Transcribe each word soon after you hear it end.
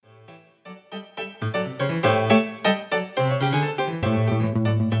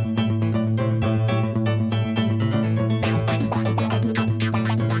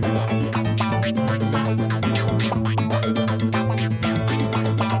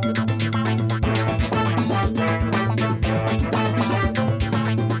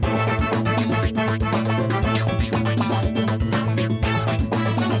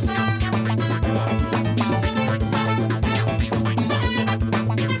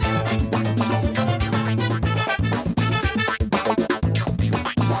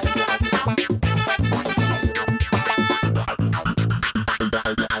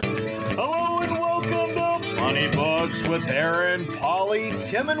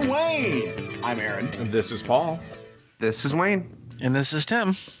Tim and Wayne. I'm Aaron. And this is Paul. This is Wayne. And this is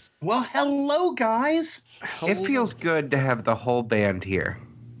Tim. Well, hello, guys. It feels good to have the whole band here.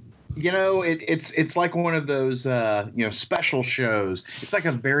 You know, it's like one of those special shows. It's like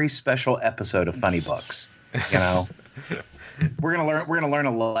a very special episode of Funny Books. You know, we're gonna learn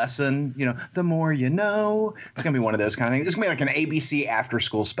a lesson. You know, the more you know. It's gonna be one of those kind of things. It's gonna be like an ABC after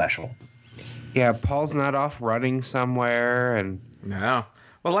school special. Yeah, Paul's not off running somewhere, and no.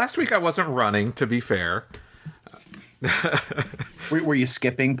 Well, last week I wasn't running. To be fair. Were you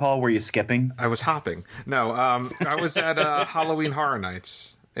skipping, Paul? Were you skipping? I was hopping. No, I was at Halloween Horror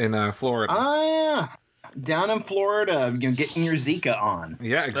Nights in Florida. Oh, yeah. Down in Florida, getting your Zika on.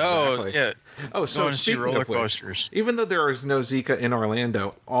 Yeah, exactly. Oh, yeah. Oh, so speaking roller of which, coasters. even though there is no Zika in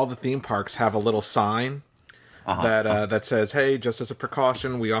Orlando, all the theme parks have a little sign that says, "Hey, just as a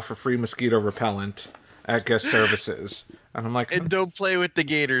precaution, we offer free mosquito repellent at guest services." And I'm like, and don't play with the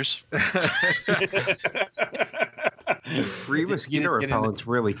gators. free mosquito repellent's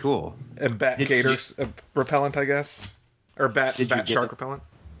really cool. And bat gators repellent, I guess, or bat shark repellent.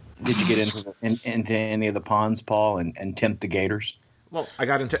 Did you get into any of the ponds, Paul, and tempt the gators? Well, I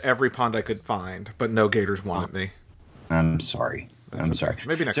got into every pond I could find, but no gators wanted me. I'm sorry. I'm sorry.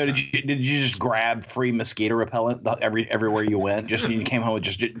 Maybe next time. time. Did you just grab free mosquito repellent everywhere you went? Just you came home with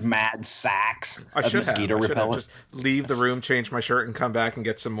just mad sacks of mosquito repellent? Just leave the room, change my shirt, and come back and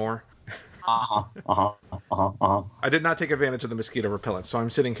get some more. I did not take advantage of the mosquito repellent, so I'm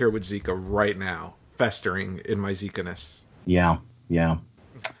sitting here with Zika right now, festering in my Zika-ness. Yeah.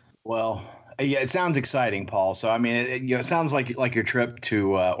 Well, yeah, it sounds exciting, Paul. So, I mean, it sounds like your trip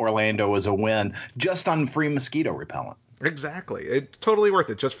to Orlando was a win just on free mosquito repellent. Exactly. It's totally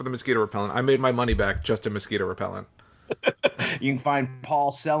worth it just for the mosquito repellent. I made my money back just in mosquito repellent. You can find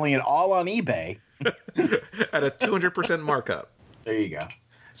Paul selling it all on eBay. At a 200% markup. There you go.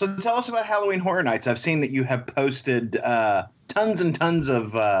 So tell us about Halloween Horror Nights. I've seen that you have posted tons and tons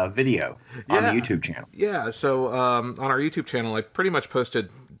of video on the YouTube channel. Yeah, so on our YouTube channel, I pretty much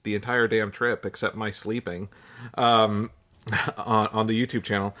posted the entire damn trip except my sleeping on the YouTube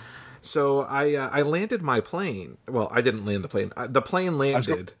channel. So I landed my plane. Well, I didn't land the plane. The plane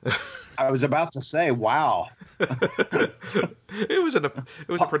landed. I was about to say, wow. It was a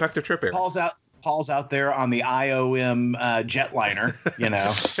productive trip here. Paul's out there on the IOM jetliner, you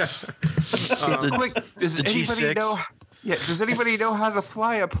know. Quick, does anybody know? Yeah, does anybody know how to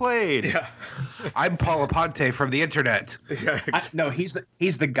fly a plane? Yeah. I'm Paul Aponte from the internet. Yeah, no, he's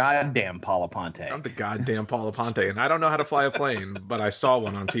the goddamn Paul Aponte. I'm the goddamn Paul Aponte, and I don't know how to fly a plane, but I saw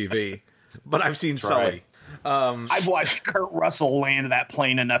one on TV. But I've seen Sully. Right. I've watched Kurt Russell land that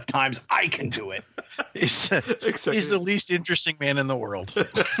plane enough times. I can do it. He's the least interesting man in the world.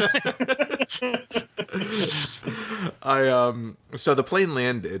 So the plane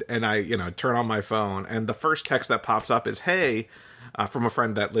landed, and I turn on my phone, and the first text that pops up is, "Hey," from a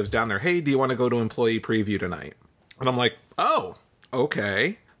friend that lives down there. "Hey, do you want to go to employee preview tonight?" And I'm like, "Oh,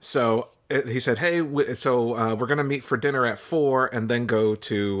 okay." So he said, "Hey, we're gonna meet for dinner at 4, and then go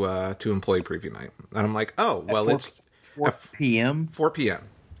to employee preview night." And I'm like, "Oh, well, it's 4 p.m. 4 p.m.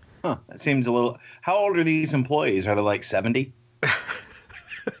 Huh? That seems a little. How old are these employees? Are they like 70?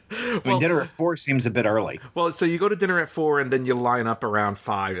 I mean, dinner at 4 seems a bit early. Well, so you go to dinner at 4, and then you line up around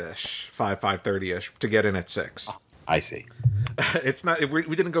 5-ish, 5:30-ish to get in at 6. Oh, I see. It's not.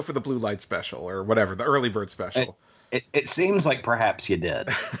 We didn't go for the blue light special or whatever, the early bird special. It seems like perhaps you did.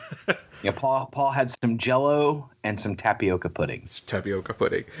 Yeah, Paul had some Jell-O and some tapioca pudding.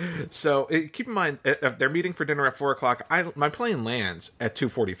 So keep in mind, if they're meeting for dinner at 4 o'clock. My plane lands at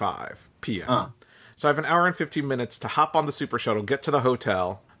 2:45 p.m. So I have an hour and 15 minutes to hop on the super shuttle, get to the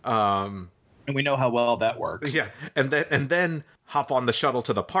hotel. And we know how well that works. Yeah, and then hop on the shuttle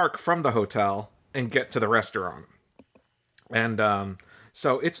to the park from the hotel and get to the restaurant. And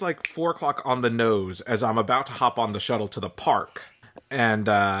so it's like 4 o'clock on the nose as I'm about to hop on the shuttle to the park. And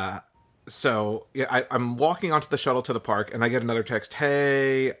so yeah, I'm walking onto the shuttle to the park, and I get another text.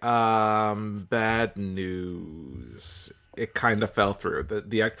 "Hey, bad news. It kind of fell through.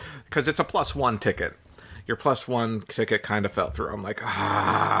 Because it's a +1 ticket. Your +1 ticket kind of fell through." I'm like,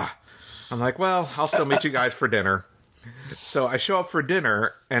 well, I'll still meet you guys for dinner. So I show up for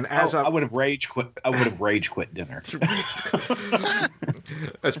dinner, and I would have rage quit. I would have rage quit dinner,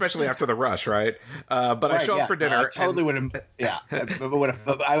 especially after the rush, right? But right, I show up for dinner. I totally would have. Yeah,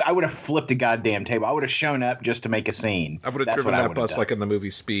 I would have flipped a goddamn table. I would have shown up just to make a scene. I would have driven that bus like in the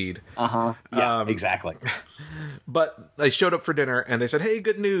movie Speed. Yeah, exactly. But I showed up for dinner, and they said, "Hey,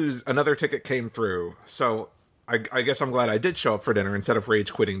 good news! Another ticket came through." So I guess I'm glad I did show up for dinner instead of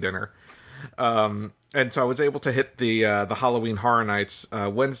rage quitting dinner. And so I was able to hit the Halloween Horror Nights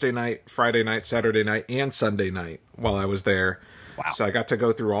Wednesday night, Friday night, Saturday night, and Sunday night while I was there. Wow. So I got to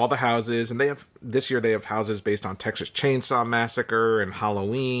go through all the houses, and this year they have houses based on Texas Chainsaw Massacre and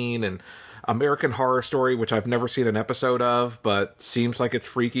Halloween and American Horror Story, which I've never seen an episode of, but seems like it's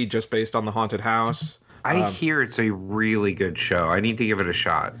freaky just based on the haunted house. I hear it's a really good show. I need to give it a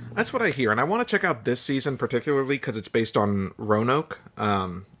shot. That's what I hear, and I want to check out this season particularly because it's based on Roanoke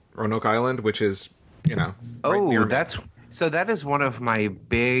Island, which is, that is one of my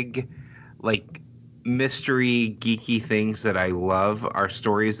big, like, mystery geeky things that I love are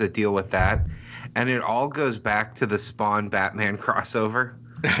stories that deal with that, and it all goes back to the Spawn Batman crossover.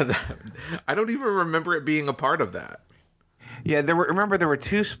 I don't even remember it being a part of that. Yeah, there were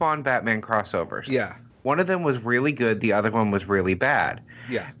 2 Spawn Batman crossovers. Yeah. One of them was really good, the other one was really bad.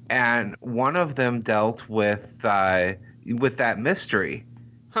 Yeah. And one of them dealt with that mystery.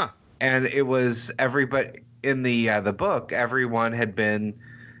 Huh. And it was everybody in the book, everyone had been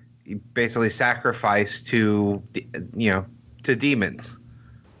basically sacrificed to demons.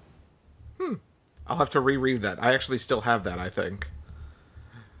 I'll have to reread that. I actually still have that, I think.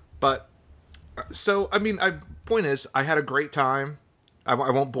 But so, I mean, point is, I had a great time. I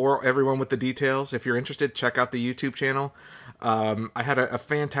won't bore everyone with the details. If you're interested, check out the YouTube channel. I had a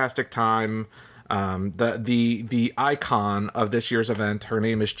fantastic time. The icon of this year's event, her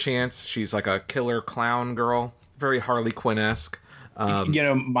name is Chance. She's like a killer clown girl, very Harley Quinn-esque.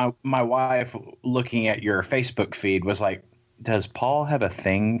 My wife, looking at your Facebook feed, was like, does Paul have a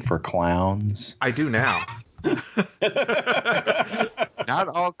thing for clowns? I do now. Not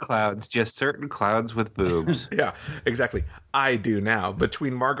all clowns, just certain clowns with boobs. Yeah, exactly. I do now.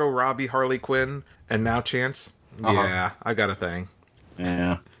 Between Margot Robbie, Harley Quinn, and now Chance, yeah, I got a thing.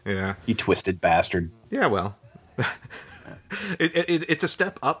 Yeah. Yeah. You twisted bastard. Yeah, well. It's a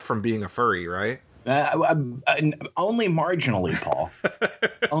step up from being a furry, right? Only marginally, Paul.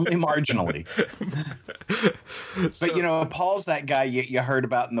 Only marginally. But, Paul's that guy you heard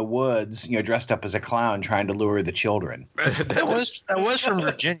about in the woods, dressed up as a clown trying to lure the children. That was from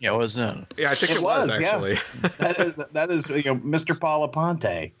Virginia, wasn't it? Yeah, I think it was actually. Yeah. That is Mr. Paul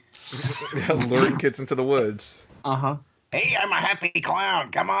Aponte. Luring kids into the woods. Uh-huh. Hey, I'm a happy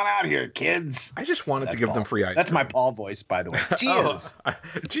clown. Come on out here, kids. I just wanted to give them free ice. That's my Paul voice, by the way. Cheers.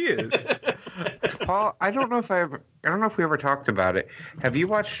 Cheers. Paul, I don't know if we ever talked about it. Have you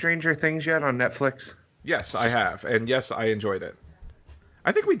watched Stranger Things yet on Netflix? Yes, I have. And yes, I enjoyed it.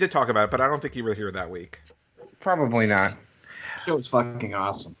 I think we did talk about it, but I don't think you were here that week. Probably not. The show was fucking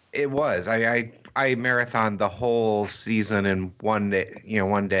awesome. It was. I marathoned the whole season in one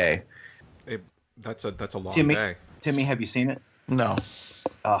day. That's a long day. Timmy, have you seen it? No.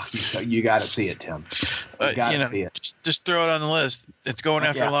 Oh, you got to see it, Tim. You got to see it. Just throw it on the list. It's going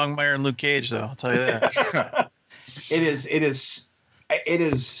after Longmire and Luke Cage, though. I'll tell you that. It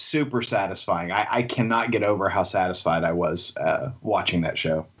is super satisfying. I cannot get over how satisfied I was watching that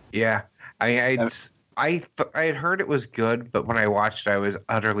show. Yeah, I had heard it was good, but when I watched it, I was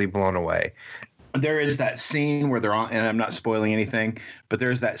utterly blown away. There is that scene where they're on, and I'm not spoiling anything, but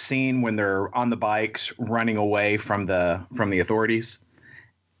there's that scene when they're on the bikes running away from the authorities,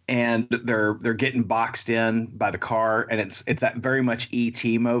 and they're getting boxed in by the car, and it's that very much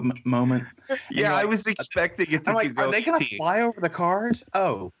E.T. moment. Yeah, I was expecting it to be. Are they going to fly over the cars?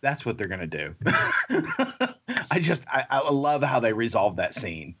 Oh, that's what they're going to do. I love how they resolve that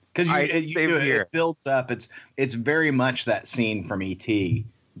scene because it builds up. It's very much that scene from E.T.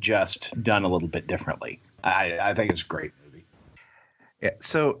 just done a little bit differently. I think it's a great movie. Yeah.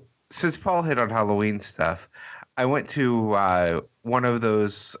 So since Paul hit on Halloween stuff, I went to one of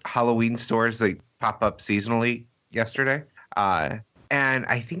those Halloween stores that pop up seasonally yesterday, and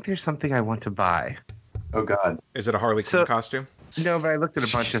I think there's something I want to buy. Oh God! Is it a Harley Quinn costume? No, but I looked at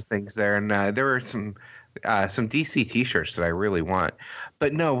a bunch of things there, and there were some DC T-shirts that I really want.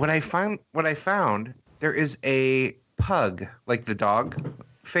 But no, what I found there is a pug, like the dog,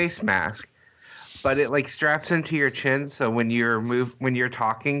 face mask, but it like straps into your chin, so when you're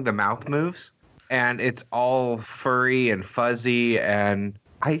talking, the mouth moves, and it's all furry and fuzzy, and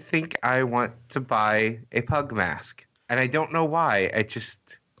I think I want to buy a pug mask, and I don't know why. I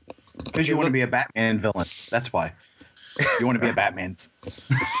just because you want to be a Batman villain. That's why you want to be a Batman.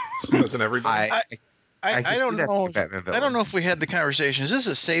 Doesn't everybody? I don't know. I don't know if we had the conversation. Is this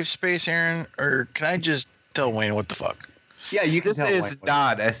a safe space, Aaron, or can I just tell Wayne what the fuck? Yeah, you can this tell is Wayne.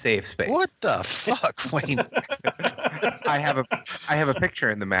 Not a safe space. What the fuck, Wayne? I have a picture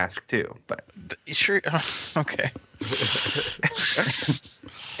in the mask too, but sure. Okay.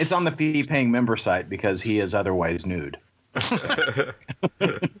 It's on the fee-paying member site because he is otherwise nude. That's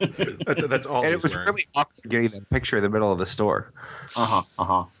all. And it was really awkward getting that picture in the middle of the store. Yeah.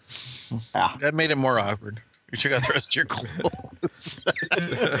 That made it more awkward. You took out the rest of your clothes.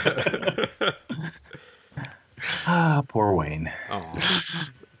 Poor Wayne.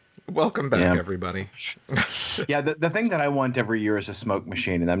 Welcome back, everybody. Yeah, the thing that I want every year is a smoke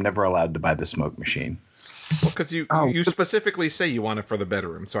machine, and I'm never allowed to buy the smoke machine. Well, because you specifically say you want it for the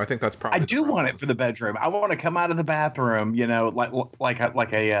bedroom, so I think that's probably. I do want it for the bedroom. I want to come out of the bathroom,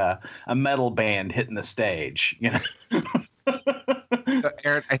 like a metal band hitting the stage,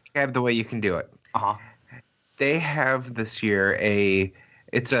 Aaron, I think I have the way you can do it. They have this year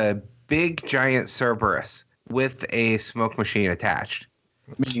it's a big giant Cerberus with a smoke machine attached.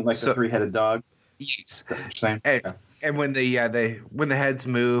 Meaning like the three-headed dog? Yes. And when when the heads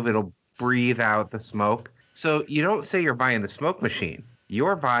move, it'll breathe out the smoke. So you don't say you're buying the smoke machine.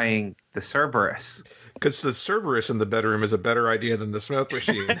 You're buying the Cerberus. Because the Cerberus in the bedroom is a better idea than the smoke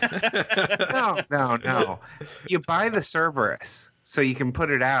machine. No. You buy the Cerberus so you can put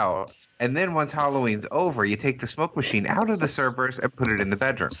it out. And then once Halloween's over, you take the smoke machine out of the Cerberus and put it in the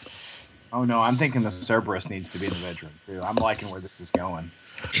bedroom. Oh, no, I'm thinking the Cerberus needs to be in the bedroom, too. I'm liking where this is going.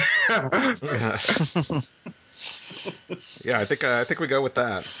 Yeah, I think we go with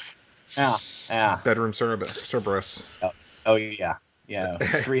that. Yeah. Bedroom Cerberus. Oh yeah.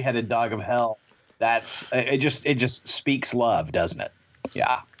 Three-headed dog of hell. It just speaks love, doesn't it?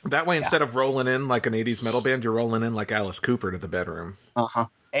 Yeah. That way, instead of rolling in like an 80s metal band, you're rolling in like Alice Cooper to the bedroom.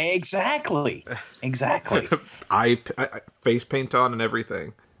 Exactly. I face paint on and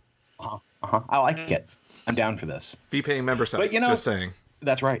everything. I like it. I'm down for this. Fee-paying member site. But, just saying.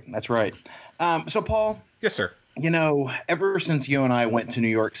 That's right. So, Paul. Yes, sir. Ever since you and I went to New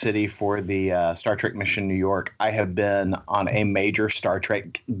York City for the Star Trek Mission New York, I have been on a major Star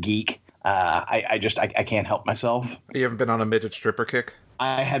Trek geek. I can't help myself. You haven't been on a midget stripper kick?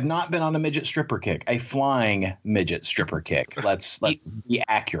 I have not been on a midget stripper kick, a flying midget stripper kick. Let's be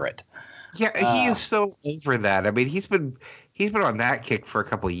accurate. Yeah, he is so over that. I mean, he's been on that kick for a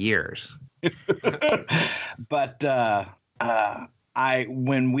couple of years. But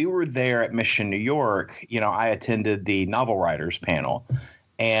when we were there at Mission New York, I attended the novel writers panel,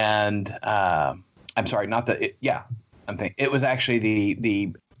 and I'm sorry, it was actually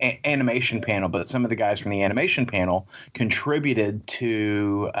the animation panel, but some of the guys from the animation panel contributed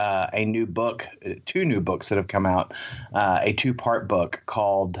to two new books that have come out, a 2-part book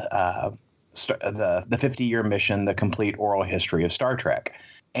called the 50-Year Mission, The Complete Oral History of Star Trek.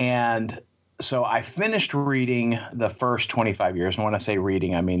 And so I finished reading the first 25 years. And when I say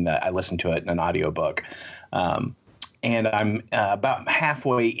reading, I mean that I listened to it in an audiobook. And I'm about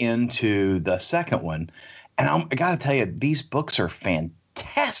halfway into the second one. And I got to tell you, these books are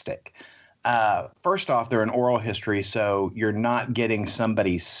fantastic. First off, they're an oral history, so you're not getting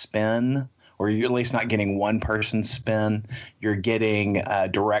somebody's spin, or you're at least not getting one person's spin. You're getting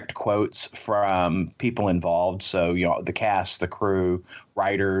direct quotes from people involved. So, the cast, the crew,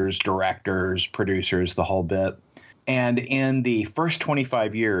 writers, directors, producers, the whole bit. And in the first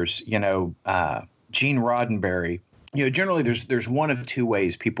 25 years, Gene Roddenberry, generally there's one of two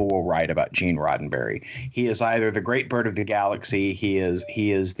ways people will write about Gene Roddenberry. He is either the great bird of the galaxy, he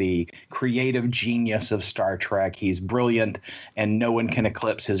is the creative genius of Star Trek, he's brilliant and no one can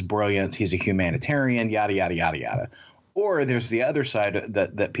eclipse his brilliance, he's a humanitarian, yada, yada, yada, yada. Or there's the other side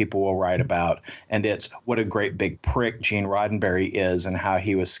that people will write about, and it's what a great big prick Gene Roddenberry is and how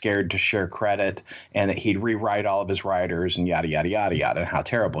he was scared to share credit and that he'd rewrite all of his writers and yada, yada, yada, yada, and how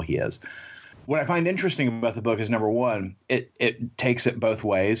terrible he is. What I find interesting about the book is, number one, it takes it both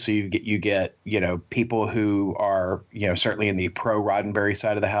ways. So you get people who are certainly in the pro Roddenberry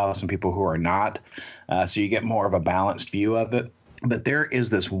side of the house and people who are not. So you get more of a balanced view of it. But there is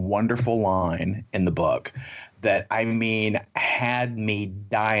this wonderful line in the book that had me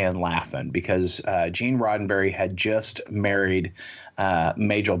dying laughing because Gene Roddenberry had just married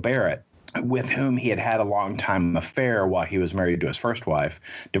Majel Barrett, with whom he had a long-time affair while he was married to his first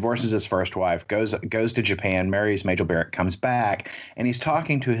wife, divorces his first wife, goes to Japan, marries Majel Barrett, comes back, and he's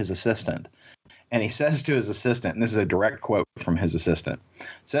talking to his assistant. And he says to his assistant, and this is a direct quote from his assistant,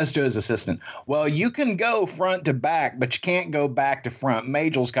 says to his assistant, "Well, you can go front to back, but you can't go back to front.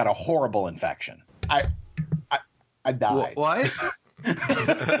 Majel's got a horrible infection." I died. What?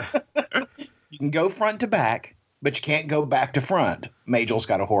 You can go front to back, but you can't go back to front. Majel's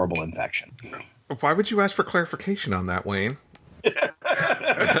got a horrible infection. Why would you ask for clarification on that, Wayne?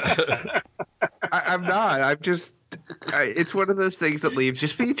 I'm not. I'm just... it's one of those things that leaves you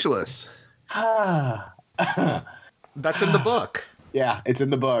speechless. That's in the book. Yeah, it's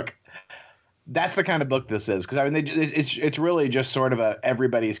in the book. That's the kind of book this is, because I mean, it's really just sort of a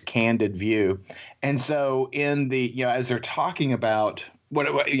everybody's candid view. And so in the, as they're talking about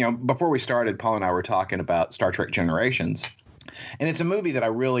before we started, Paul and I were talking about Star Trek Generations. And it's a movie that I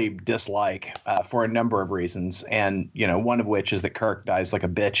really dislike for a number of reasons. And, one of which is that Kirk dies like a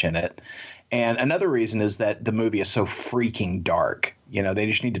bitch in it. And another reason is that the movie is so freaking dark. They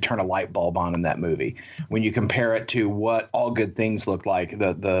just need to turn a light bulb on in that movie. When you compare it to what All Good Things looked like,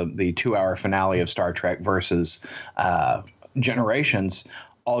 the 2-hour finale of Star Trek versus Generations,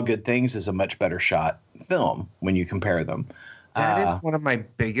 All Good Things is a much better shot film when you compare them. That is one of my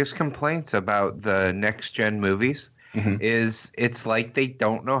biggest complaints about the next gen movies. Mm-hmm. Is it's like they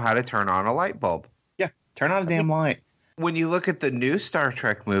don't know how to turn on a light bulb. Yeah, turn on a damn light. When you look at the new Star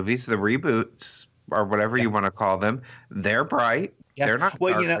Trek movies, the reboots or whatever you want to call them, they're bright. Yeah. They're not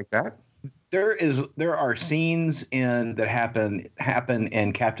dark like that. There are scenes that happen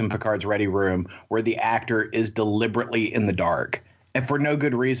in Captain Picard's ready room where the actor is deliberately in the dark, and for no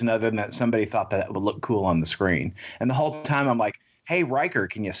good reason other than that somebody thought that would look cool on the screen. And the whole time I'm like, hey, Riker,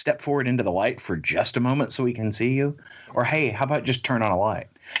 can you step forward into the light for just a moment so we can see you? Or, hey, how about just turn on a light?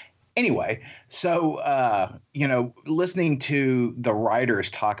 Anyway, so, listening to the writers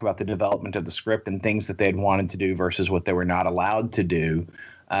talk about the development of the script and things that they'd wanted to do versus what they were not allowed to do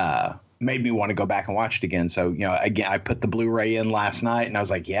made me want to go back and watch it again. So, again, I put the Blu-ray in last night and I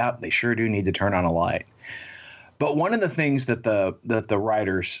was like, yeah, they sure do need to turn on a light. But one of the things that the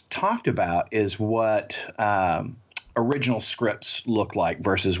writers talked about is what original scripts look like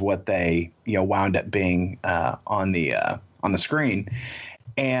versus what they wound up being on the screen.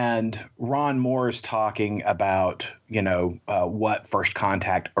 And Ron Moore is talking about what First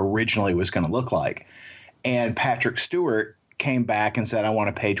Contact originally was going to look like, and Patrick Stewart came back and said, I want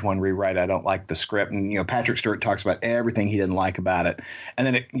a page 1 rewrite. I don't like the script. And Patrick Stewart talks about everything he didn't like about it, and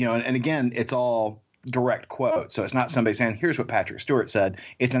then and again, it's all direct quote, so it's not somebody saying here's what Patrick Stewart said.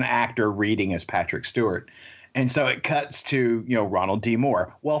 It's an actor reading as Patrick Stewart. And so it cuts to, Ronald D.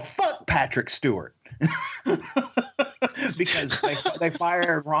 Moore. Well, fuck Patrick Stewart. Because they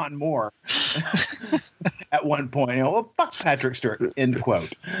fired Ron Moore at one point. Well, fuck Patrick Stewart, end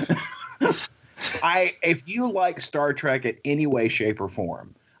quote. If you like Star Trek in any way, shape, or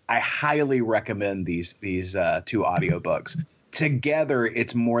form, I highly recommend these 2 audiobooks. Together,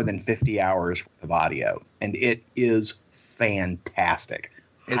 it's more than 50 hours of audio, and it is fantastic.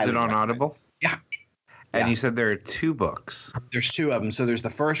 Is it on Audible? Yeah. And you said there are 2 books. There's 2 of them. So there's the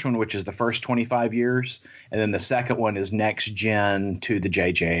first one, which is the first 25 years. And then the second one is next gen to the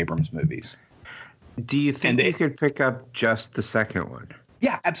J.J. Abrams movies. Do you think you could pick up just the second one?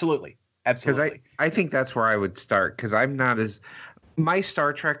 Yeah, absolutely. Absolutely. Because I think that's where I would start, because I'm not as – my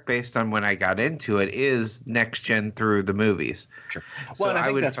Star Trek, based on when I got into it, is next gen through the movies. Sure. Well, so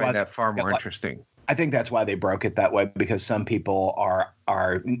I would find that far more interesting. I think that's why they broke it that way, because some people are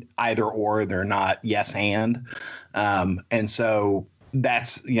either or, they're not yes and so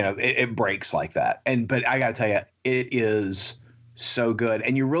that's it breaks like that. But I got to tell you, it is so good,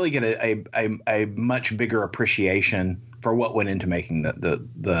 and you really get a much bigger appreciation for what went into making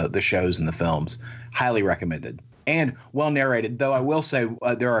the shows and the films. Highly recommended and well narrated. Though I will say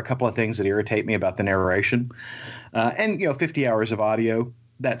there are a couple of things that irritate me about the narration, and 50 hours of audio,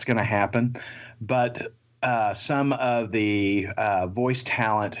 that's going to happen. But some of the voice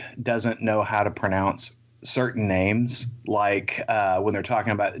talent doesn't know how to pronounce certain names, like when they're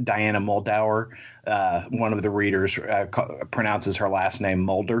talking about Diana Muldaur, one of the readers pronounces her last name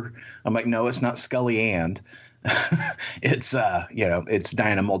Mulder. I'm like, no, it's not Scully and it's it's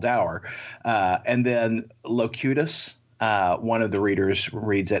Diana Muldaur. And then Locutus, one of the readers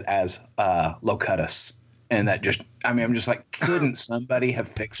reads it as Locutus. And that just, I'm just like, couldn't somebody have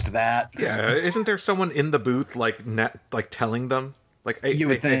fixed that? Yeah, isn't there someone in the booth like telling them, like, hey, you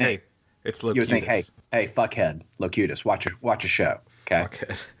would think, hey, it's Locutus. You would think, hey, fuckhead, Locutus, watch a show,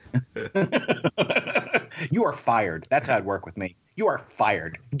 okay? Fuckhead. You are fired. That's how it'd work with me. You are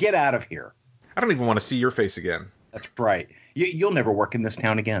fired. Get out of here. I don't even want to see your face again. That's right. You'll never work in this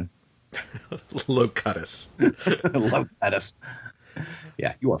town again. Locutus. Locutus.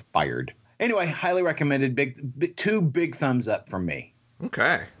 Yeah, you are fired. Anyway, highly recommended. 2 big thumbs up from me.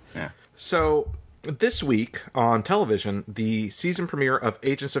 Okay. Yeah. So this week on television, the season premiere of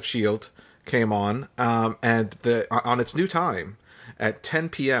Agents of S.H.I.E.L.D. came on, and on its new time at 10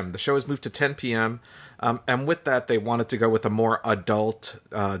 p.m. The show has moved to 10 p.m., and with that, they wanted to go with a more adult,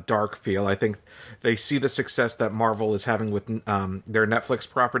 dark feel. I think they see the success that Marvel is having with their Netflix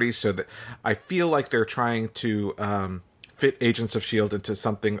properties, so that I feel like they're trying to fit Agents of S.H.I.E.L.D. into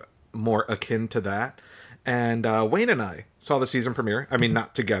something more akin to that. And Wayne and I saw the season premiere. I mean,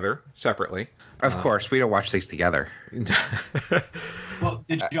 not together, separately. Of course, we don't watch things together. Well,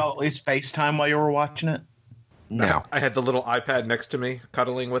 did y'all at least FaceTime while you were watching it? No. I had the little iPad next to me,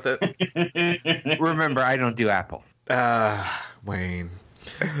 cuddling with it. Remember, I don't do Apple. Wayne.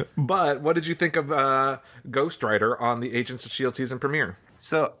 But what did you think of Ghost Rider on the Agents of S.H.I.E.L.D. season premiere?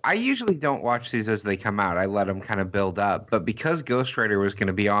 So I usually don't watch these as they come out. I let them kind of build up. But because Ghost Rider was going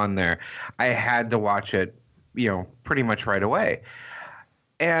to be on there, I had to watch it, pretty much right away.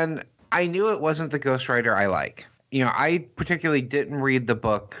 And I knew it wasn't the Ghost Rider I like. I particularly didn't read the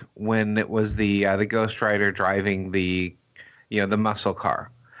book when it was the Ghost Rider driving the muscle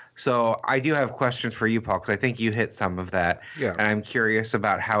car. So I do have questions for you, Paul, because I think you hit some of that. Yeah. And I'm curious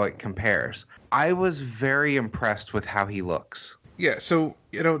about how it compares. I was very impressed with how he looks. Yeah, so,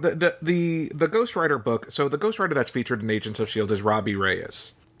 the Ghost Rider book, so the Ghost Rider that's featured in Agents of S.H.I.E.L.D. is Robbie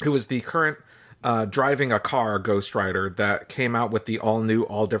Reyes, who is the current driving a car Ghost Rider that came out with the all-new,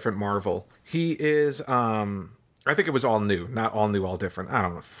 all-different Marvel. He is, I think it was all new, not all new, all different. I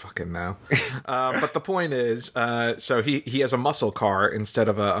don't fucking know. But the point is, so he has a muscle car instead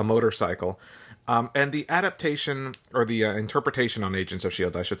of a motorcycle. And the adaptation, or the interpretation on Agents of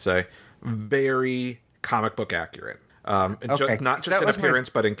S.H.I.E.L.D., I should say, very comic book accurate. Okay. Not just in appearance,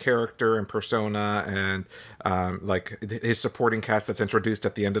 but in character and persona, and his supporting cast that's introduced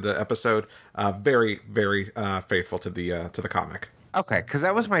at the end of the episode. Very, very faithful to the comic. Okay, because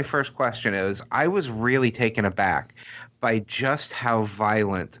that was my first question. I was really taken aback by just how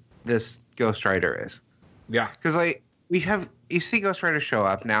violent this Ghost Rider is. Yeah, because you see Ghost Rider show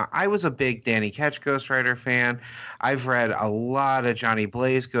up. Now, I was a big Danny Ketch Ghost Rider fan. I've read a lot of Johnny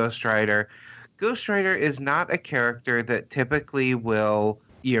Blaze Ghost Rider. Ghost Rider is not a character that typically will,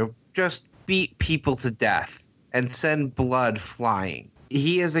 just beat people to death and send blood flying.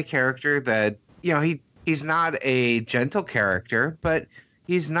 He is a character that, he's not a gentle character, but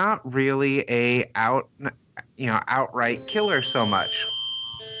he's not really a outright killer so much.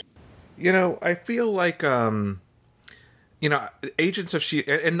 I feel like Agents of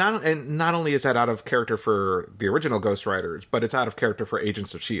S.H.I.E.L.D. and not only is that out of character for the original Ghost Riders, but it's out of character for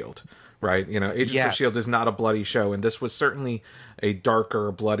Agents of S.H.I.E.L.D., right? Agents of S.H.I.E.L.D. is not a bloody show, and this was certainly a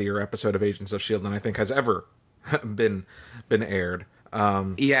darker, bloodier episode of Agents of S.H.I.E.L.D. than I think has ever been aired.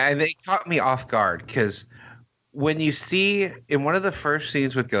 Yeah, and they caught me off guard, because when you see in one of the first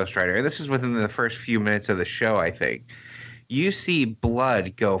scenes with Ghost Rider, and this is within the first few minutes of the show, I think, you see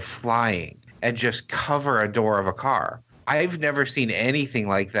blood go flying and just cover a door of a car. I've never seen anything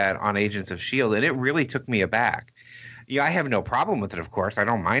like that on Agents of S.H.I.E.L.D., and it really took me aback. I have no problem with it, of course. I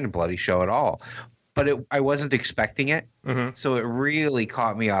don't mind a bloody show at all. But I wasn't expecting it, so it really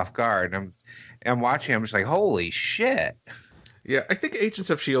caught me off guard. I'm watching, I'm just like, holy shit. Yeah, I think Agents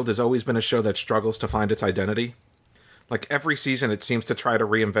of S.H.I.E.L.D. has always been a show that struggles to find its identity. Like, every season, it seems to try to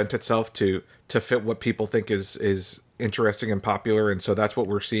reinvent itself to fit what people think is interesting and popular, and so that's what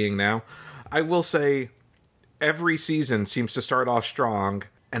we're seeing now. I will say, every season seems to start off strong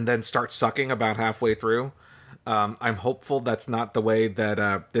and then start sucking about halfway through. I'm hopeful that's not the way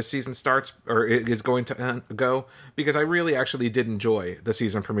that this season starts, or it is going to go, because I really actually did enjoy the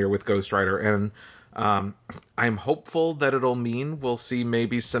season premiere with Ghost Rider, and I'm hopeful that it'll mean we'll see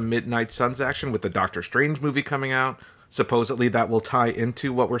maybe some Midnight Suns action with the Doctor Strange movie coming out. Supposedly that will tie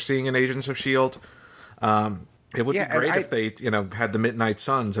into what we're seeing in Agents of S.H.I.E.L.D. It would be great if they, had the Midnight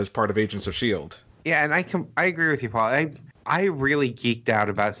Suns as part of Agents of S.H.I.E.L.D. Yeah, and I agree with you, Paul. I really geeked out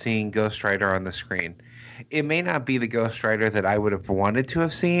about seeing Ghost Rider on the screen. It may not be the Ghost Rider that I would have wanted to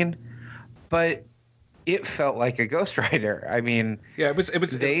have seen, but it felt like a Ghost Rider. I mean, yeah,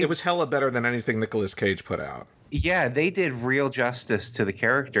 it was hella better than anything Nicolas Cage put out. Yeah, they did real justice to the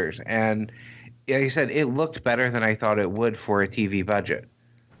characters, and like I said, it looked better than I thought it would for a TV budget.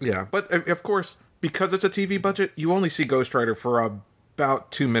 Yeah, but of course, because it's a TV budget, you only see Ghost Rider for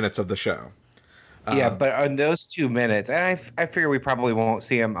about 2 minutes of the show. Yeah, but on those 2 minutes, and I figure we probably won't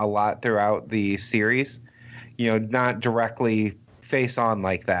see him a lot throughout the series, not directly face on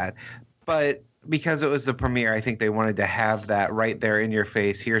like that. But because it was the premiere, I think they wanted to have that right there in your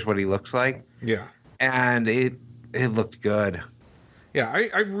face. Here's what he looks like. Yeah. And it looked good. Yeah,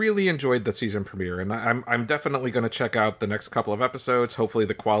 I really enjoyed the season premiere, and I'm definitely going to check out the next couple of episodes. Hopefully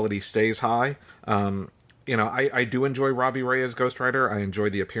the quality stays high. I do enjoy Robbie Reyes' Ghost Rider. I enjoy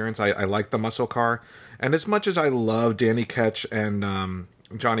the appearance. I like the muscle car. And as much as I love Danny Ketch and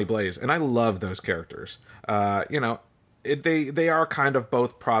Johnny Blaze, and I love those characters, they are kind of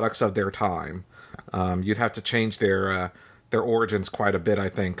both products of their time. You'd have to change their origins quite a bit, I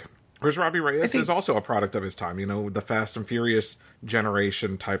think, Whereas Robbie Reyes is also a product of his time, the Fast and Furious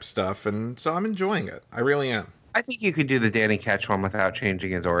generation type stuff, and so I'm enjoying it. I really am. I think you could do the Danny Ketch one without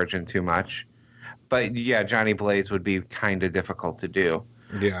changing his origin too much. But yeah, Johnny Blaze would be kind of difficult to do.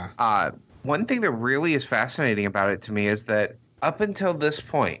 Yeah. One thing that really is fascinating about it to me is that up until this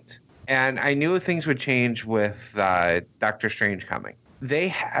point, and I knew things would change with Doctor Strange coming, they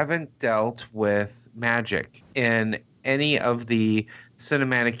haven't dealt with magic in any of the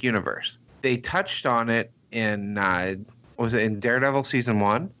cinematic universe. They touched on it in in Daredevil season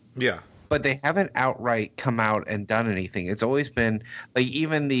 1? Yeah. But they haven't outright come out and done anything. It's always been like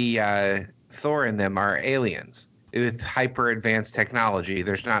even the Thor in them are aliens with hyper advanced technology.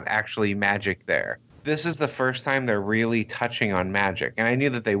 There's not actually magic there. This is the first time they're really touching on magic. And I knew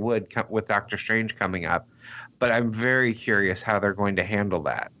that they would with Doctor Strange coming up, but I'm very curious how they're going to handle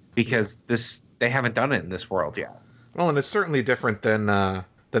that because they haven't done it in this world yet. Well, and it's certainly different than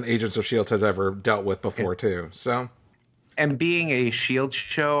Agents of S.H.I.E.L.D. has ever dealt with before, too. So, and being a S.H.I.E.L.D.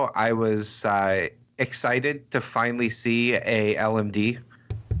 show, I was excited to finally see a LMD.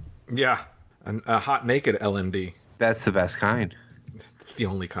 Yeah, a hot naked LMD. That's the best kind. It's the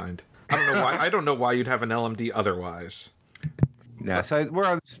only kind. I don't know why. I don't know why you'd have an LMD otherwise. No, so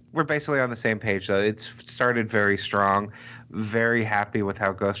we're basically on the same page though. It's started very strong. Very happy with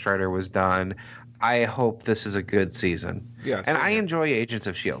how Ghost Rider was done. I hope this is a good season. Yeah, and I enjoy Agents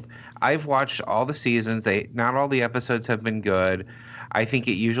of S.H.I.E.L.D. I've watched all the seasons. Not all the episodes have been good. I think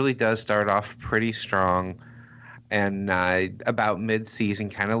it usually does start off pretty strong, and about mid-season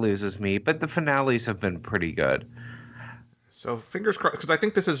kind of loses me. But the finales have been pretty good. So fingers crossed, because I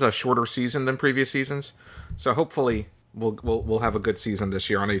think this is a shorter season than previous seasons. So hopefully we'll have a good season this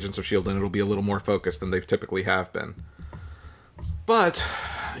year on Agents of S.H.I.E.L.D. and it'll be a little more focused than they typically have been. But,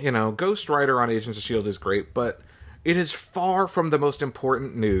 Ghost Rider on Agents of S.H.I.E.L.D. is great, but it is far from the most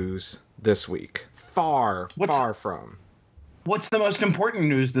important news this week. Far from. What's the most important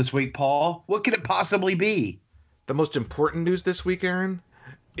news this week, Paul? What could it possibly be? The most important news this week, Aaron,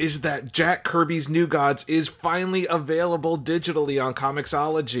 is that Jack Kirby's New Gods is finally available digitally on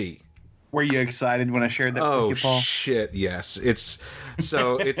Comixology. Were you excited when I shared that with you, Paul? Oh, shit, yes. It's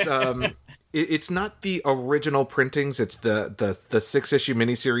not the original printings. It's the 6-issue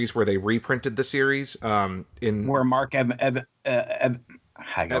miniseries where they reprinted the series. Where Mark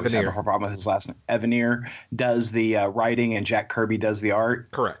I always have a problem with his last name. Evanier does the writing and Jack Kirby does the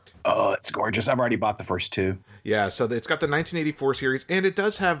art. Correct. Oh, it's gorgeous. I've already bought the first 2. Yeah, so it's got the 1984 series, and it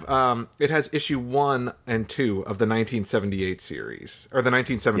does have it has issue 1 and 2 of the 1978 series or the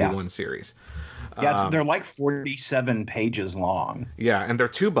 1971 series. Yeah, they're like 47 pages long. Yeah, and they're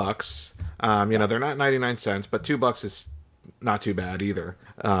 $2. They're not 99 cents, but $2 is not too bad either.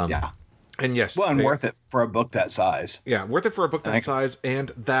 And yes, worth it for a book that size. Yeah, worth it for a book that size and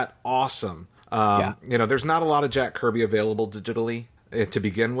that awesome. There's not a lot of Jack Kirby available digitally to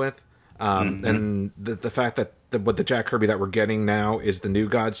begin with. And the fact that the Jack Kirby that we're getting now is the New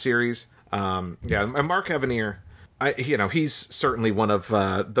God series. And Mark Evanier, he's certainly one of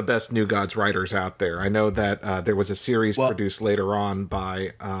the best New Gods writers out there. I know that there was a series produced later on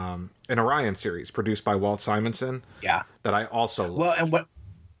by an Orion series produced by Walt Simonson. Yeah, that I also loved. Well,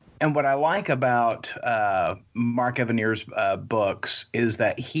 and what I like about Mark Evanier's books is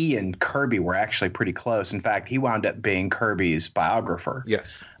that he and Kirby were actually pretty close. In fact, he wound up being Kirby's biographer.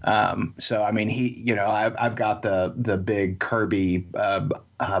 Yes. So I mean, I've got the big Kirby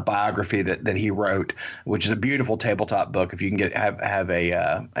biography that he wrote, which is a beautiful tabletop book. If you can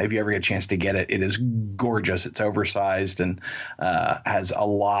if you ever get a chance to get it, it is gorgeous. It's oversized and has a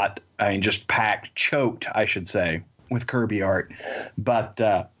lot. I mean, just choked, I should say, with Kirby art,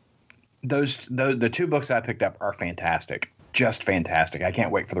 but. The 2 books I picked up are fantastic. Just fantastic. I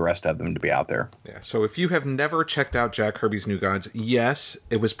can't wait for the rest of them to be out there. Yeah. So if you have never checked out Jack Kirby's New Gods, yes,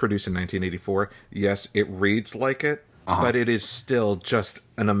 it was produced in 1984. Yes, it reads like it, but it is still just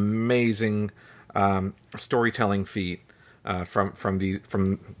an amazing storytelling feat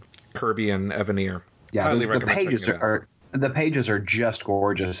from Kirby and Evanier. Yeah, the pages are just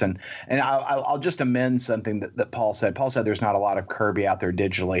gorgeous, and I'll just amend something that Paul said. Paul said there's not a lot of Kirby out there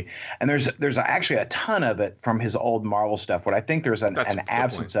digitally, and there's actually a ton of it from his old Marvel stuff. What I think there's an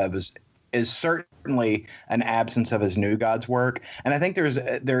absence of is certainly an absence of his New Gods work, and I think there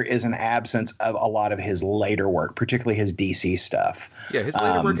is an absence of a lot of his later work, particularly his DC stuff. Yeah, his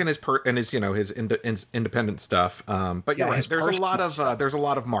later work and his independent stuff. But you're right. There's a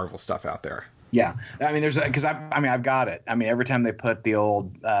lot of Marvel stuff out there. Yeah, I mean, I've got it. I mean, every time they put the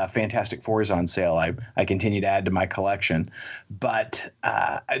old Fantastic Fours on sale, I continue to add to my collection. But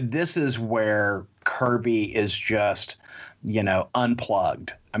this is where Kirby is just,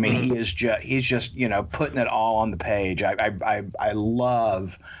 unplugged. I mean, he's just, putting it all on the page. I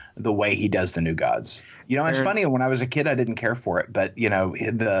love the way he does the New Gods. It's funny. When I was a kid, I didn't care for it, but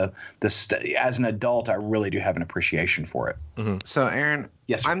as an adult, I really do have an appreciation for it. Mm-hmm. So, Aaron,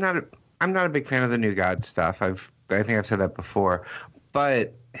 yes, I'm not a big fan of the New Gods stuff. I think I've said that before,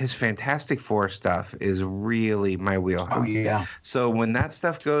 but his Fantastic Four stuff is really my wheelhouse. Oh yeah. So when that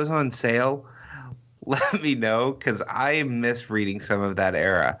stuff goes on sale, let me know, because I miss reading some of that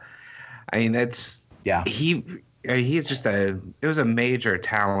era. I mean, he's just it was a major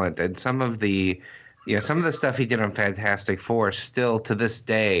talent, and some of the stuff he did on Fantastic Four still to this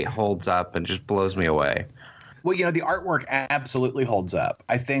day holds up and just blows me away. Well, the artwork absolutely holds up.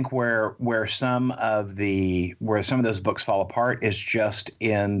 I think where some of those books fall apart is just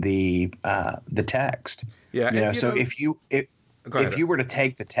in the text. Yeah. So if you were to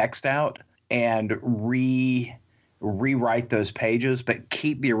take the text out and rewrite those pages, but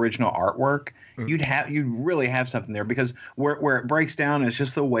keep the original artwork, you'd really have something there, because where it breaks down is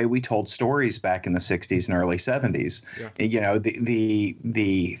just the way we told stories back in the 60s and early 70s. Yeah.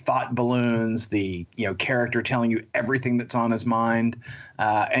 The thought balloons, the character telling you everything that's on his mind,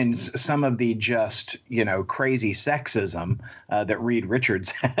 and some of the just crazy sexism that Reed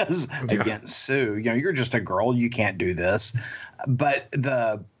Richards has against Sue. You're just a girl, you can't do this. But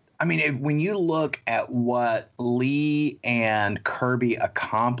when you look at what Lee and Kirby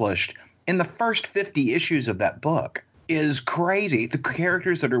accomplished in the first 50 issues of that book is crazy. The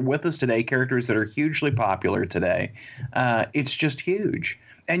characters that are with us today, characters that are hugely popular today, it's just huge.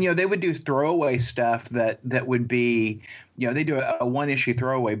 And, they would do throwaway stuff that would be, they do a one-issue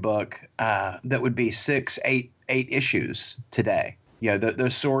throwaway book that would be 8 issues today. The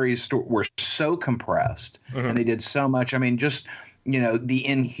stories were so compressed, and they did so much. I mean, just – the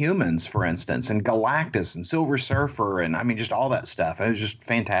Inhumans, for instance, and Galactus and Silver Surfer, and just all that stuff. It was just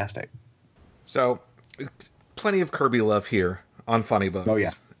fantastic. So, plenty of Kirby love here on Funny Books. Oh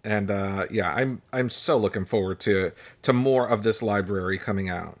yeah, and I'm so looking forward to more of this library coming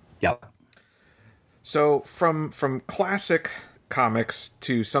out. Yep. So from classic comics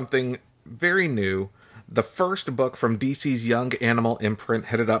to something very new, the first book from DC's Young Animal imprint,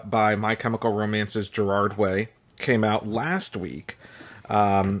 headed up by My Chemical Romance's Gerard Way, came out last week.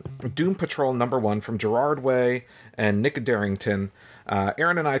 Doom Patrol #1 from Gerard Way and Nick Darrington.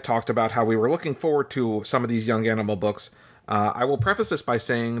 Aaron and I talked about how we were looking forward to some of these Young Animal books. I will preface this by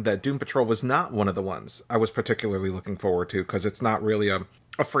saying that Doom Patrol was not one of the ones I was particularly looking forward to, because it's not really a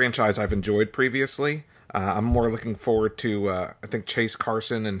franchise I've enjoyed previously. I'm more looking forward to, I think, Chase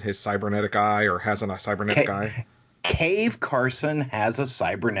Carson and his cybernetic eye, or has a cybernetic eye. Cave Carson has a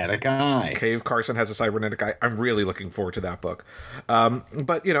cybernetic eye. I'm really looking forward to that book.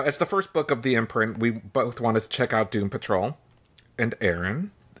 But, it's the first book of the imprint. We both wanted to check out Doom Patrol. And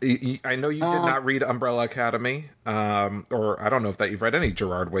Aaron, I know you did not read Umbrella Academy, or I don't know if that you've read any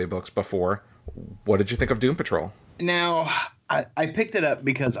Gerard Way books before. What did you think of Doom Patrol? Now, I picked it up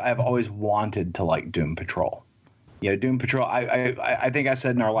because I've always wanted to like Doom Patrol. Doom Patrol, I think I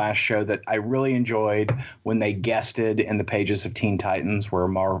said in our last show that I really enjoyed when they guested in the pages of Teen Titans, where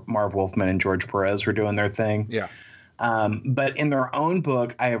Marv Wolfman and George Perez were doing their thing. Yeah. But in their own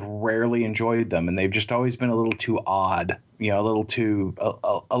book, I have rarely enjoyed them, and they've just always been a little too odd, a little too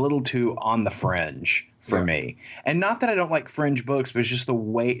on the fringe for me. And not that I don't like fringe books, but it's just the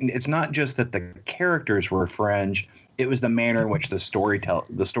way. It's not just that the characters were fringe; it was the manner in which the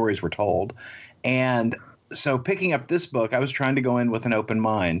stories were told. And so, picking up this book, I was trying to go in with an open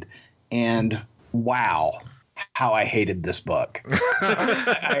mind, and wow, how I hated this book.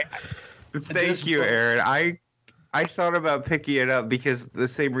 Thank you, Aaron. I thought about picking it up because the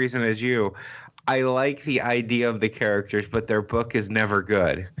same reason as you. I like the idea of the characters, but their book is never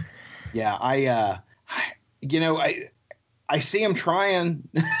good. Yeah, I see them trying,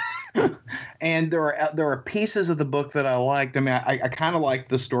 and there are pieces of the book that I liked. I mean, I kind of liked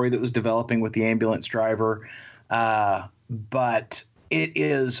the story that was developing with the ambulance driver, but it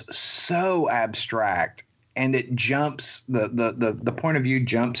is so abstract, and it jumps the point of view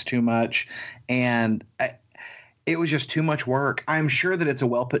jumps too much, and it was just too much work. I'm sure that it's a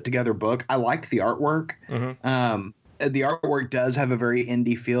well put together book. I liked the artwork. Mm-hmm. The artwork does have a very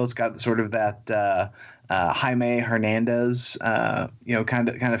indie feel. It's got sort of that Jaime Hernandez,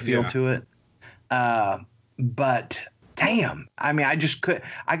 kind of feel to it. But damn, I mean, I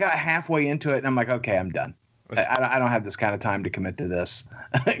got halfway into it and I'm like, okay, I'm done. I don't have this kind of time to commit to this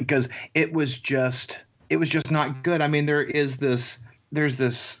because it was just not good. I mean, there's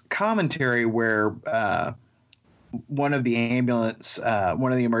this commentary where one of the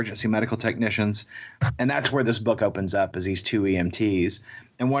emergency medical technicians, and that's where this book opens up, is these two EMTs,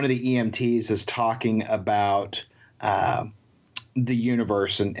 and one of the EMTs is talking about the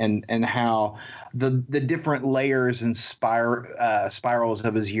universe and how the different layers and spirals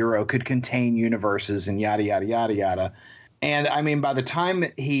of his Euro could contain universes and yada yada yada yada. And I mean, by the time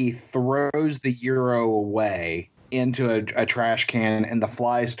he throws the Euro away into a trash can and the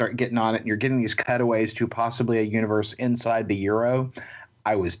flies start getting on it and you're getting these cutaways to possibly a universe inside the Euro,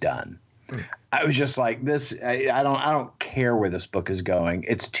 I was done. I was just like, this, I don't care where this book is going.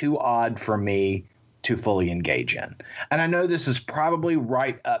 It's too odd for me to fully engage in. And I know this is probably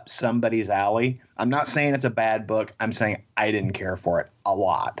right up somebody's alley. I'm not saying it's a bad book. I'm saying I didn't care for it a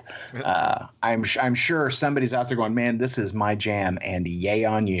lot. I'm sure somebody's out there going, man, this is my jam, and yay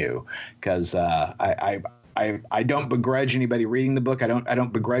on you. Because I don't begrudge anybody reading the book. I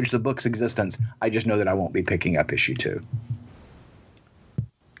don't begrudge the book's existence. I just know that I won't be picking up issue 2.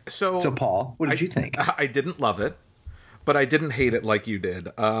 So Paul, what did you think? I didn't love it, but I didn't hate it like you did.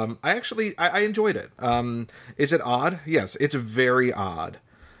 I enjoyed it. Is it odd? Yes, it's very odd.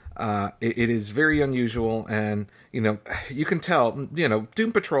 It is very unusual, and you can tell.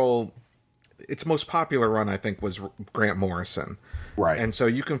 Doom Patrol, its most popular run, I think, was Grant Morrison. Right. And so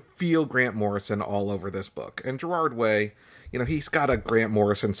you can feel Grant Morrison all over this book. And Gerard Way, he's got a Grant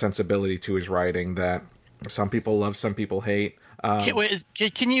Morrison sensibility to his writing that some people love, some people hate.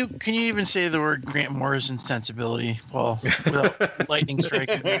 Can you even say the word Grant Morrison sensibility, Paul, without lightning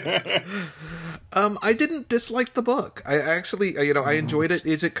striking? I didn't dislike the book. I actually, I enjoyed it.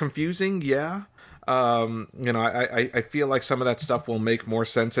 Is it confusing? Yeah. I feel like some of that stuff will make more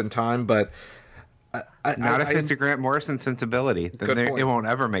sense in time, but not if it's a Grant Morrison sensibility. Then it won't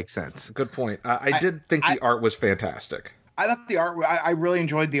ever make sense. Good point. I did think the art was fantastic. I thought the art. I really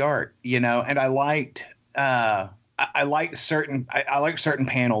enjoyed the art. And I liked. I like certain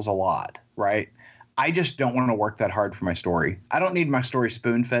panels a lot. Right. I just don't want to work that hard for my story. I don't need my story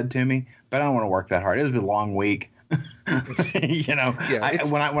spoon fed to me, but I don't want to work that hard. It was a long week. Yeah,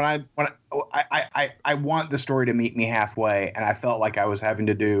 I want the story to meet me halfway, and I felt like I was having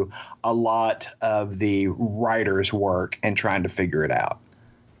to do a lot of the writer's work and trying to figure it out.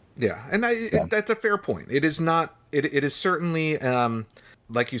 Yeah, and that's a fair point. It is not. It is certainly,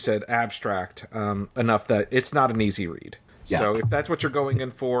 like you said, abstract enough that it's not an easy read. Yeah. So if that's what you're going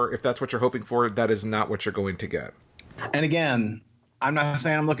in for, if that's what you're hoping for, that is not what you're going to get. And again, I'm not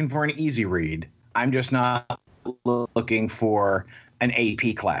saying I'm looking for an easy read. I'm just not looking for an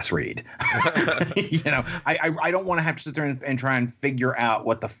AP class read. I don't want to have to sit there and try and figure out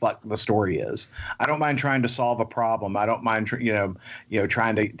what the fuck the story is. I don't mind trying to solve a problem. I don't mind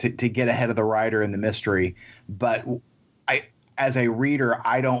trying to get ahead of the writer in the mystery. But as a reader,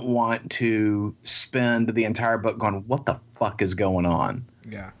 I don't want to spend the entire book going, what the fuck is going on?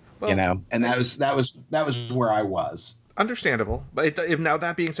 Yeah. Well, and that was where I was. Understandable. But now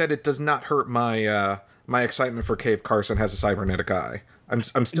that being said, it does not hurt my my excitement for Cave Carson Has a Cybernetic Eye. I'm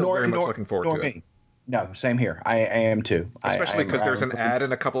still very much looking forward to it. No, same here. I am too. Especially because there's an ad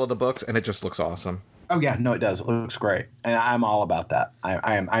in a couple of the books, and it just looks awesome. Oh yeah, no, it does. It looks great, and I'm all about that.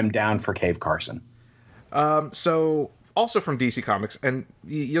 I'm down for Cave Carson. So also from DC Comics, and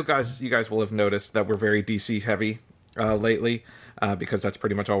you guys will have noticed that we're very DC heavy lately, because that's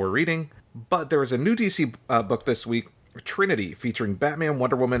pretty much all we're reading. But there was a new DC book this week, Trinity, featuring Batman,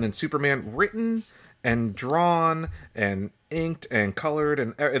 Wonder Woman, and Superman, written and drawn and inked and colored,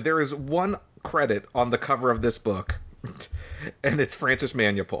 and there is one credit on the cover of this book, and it's Francis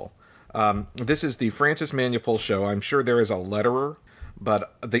Manapul. This is the Francis Manapul show. I'm sure there is a letterer,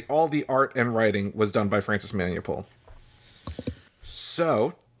 but all the art and writing was done by Francis Manapul.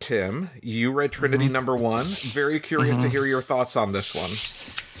 So, Tim, you read Trinity number 1. Very curious to hear your thoughts on this one.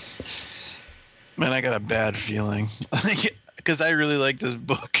 Man, I got a bad feeling because I really like this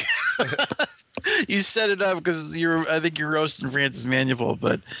book. You set it up because I think you're roasting Francis Manapul,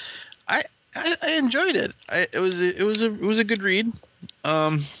 but I enjoyed it. It was a good read.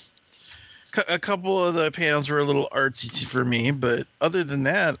 A couple of the panels were a little artsy for me, but other than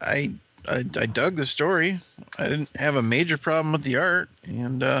that, I dug the story. I didn't have a major problem with the art,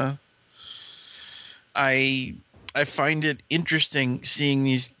 and I find it interesting seeing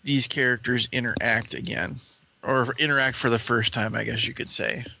these characters interact again, or interact for the first time, I guess you could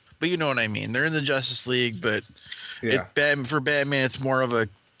say. But you know what I mean. They're in the Justice League, but for Batman, it's more of a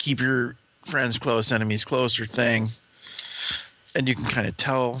keep your friends close, enemies closer thing, and you can kind of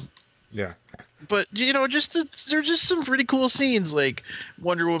tell. Yeah. But there's just some pretty cool scenes, like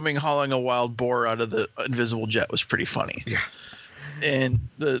Wonder Woman hauling a wild boar out of the invisible jet was pretty funny. Yeah. And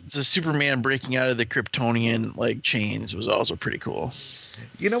the Superman breaking out of the Kryptonian like chains was also pretty cool.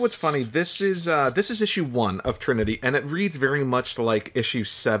 You know what's funny? This is issue 1 of Trinity, and it reads very much like issue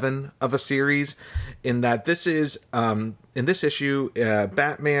 7 of a series, in that this is in this issue,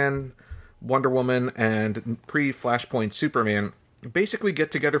 Batman, Wonder Woman, and pre-Flashpoint Superman basically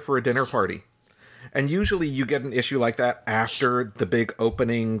get together for a dinner party. And usually you get an issue like that after the big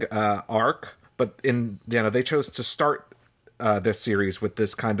opening arc, but they chose to start this series with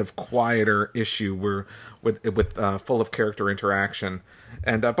this kind of quieter issue with full of character interaction.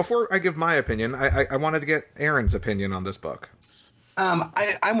 And before I give my opinion, I wanted to get Aaron's opinion on this book.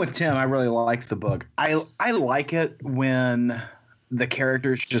 I'm with Tim. I really like the book. I like it when the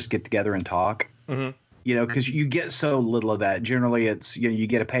characters just get together and talk. Mm-hmm. Because you get so little of that. Generally, it's you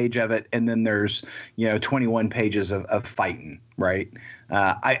get a page of it, and then there's 21 pages of fighting. Right.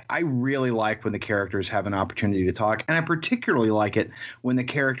 I really like when the characters have an opportunity to talk, and I particularly like it when the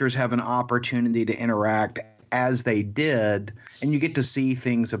characters have an opportunity to interact as they did, and you get to see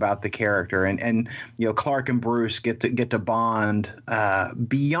things about the character, and Clark and Bruce get to bond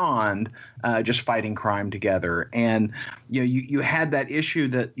beyond just fighting crime together. And you had that issue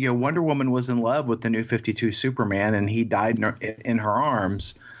that Wonder Woman was in love with the New 52 Superman, and he died in her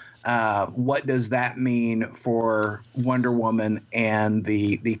arms. What does that mean for Wonder Woman and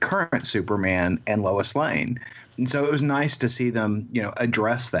the current Superman and Lois Lane? And so it was nice to see them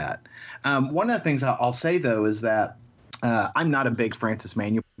address that. One of the things I'll say, though, is that I'm not a big Francis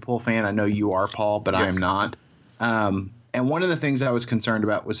Manapul fan. I know you are, Paul, but yes. I am not. And one of the things I was concerned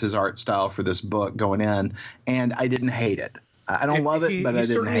about was his art style for this book going in, and I didn't hate it. I don't love it, but I didn't hate it.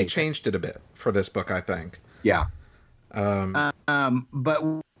 He certainly changed it a bit for this book, I think. Yeah. But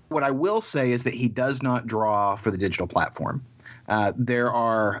what I will say is that he does not draw for the digital platform. There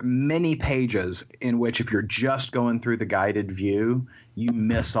are many pages in which, if you're just going through the guided view, you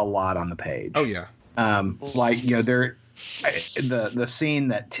miss a lot on the page. Oh yeah. The scene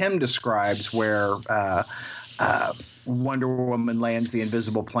that Tim describes where Wonder Woman lands the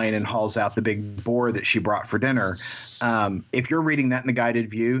invisible plane and hauls out the big boar that she brought for dinner. If you're reading that in the guided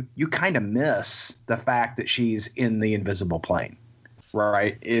view, you kind of miss the fact that she's in the invisible plane,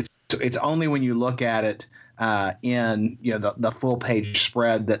 right? It's only when you look at it in the full page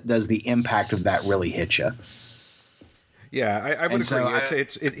spread that does the impact of that really hit you. Yeah, I would agree.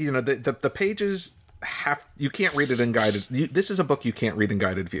 The pages you can't read it in guided. This is a book you can't read in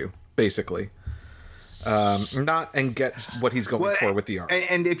guided view, basically. And get what he's going for with the art.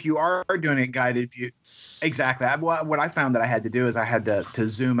 And if you are doing it guided view, exactly. What I found that I had to do is I had to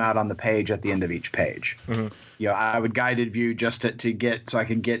zoom out on the page at the end of each page. Mm-hmm. I would guided view just to get so I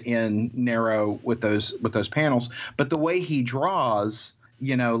could get in narrow with those panels. But the way he draws,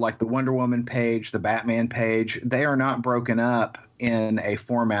 like the Wonder Woman page, the Batman page, they are not broken up in a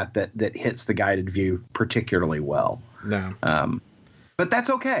format that hits the guided view particularly well. No. But that's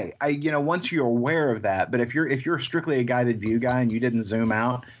okay. Once you're aware of that. But if you're strictly a guided view guy and you didn't zoom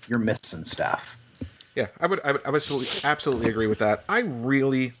out, you're missing stuff. Yeah, I would absolutely agree with that. I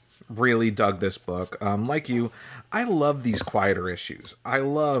really, really dug this book. Like you, I love these quieter issues. I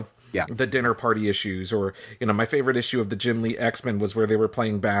love the dinner party issues, or my favorite issue of the Jim Lee X-Men was where they were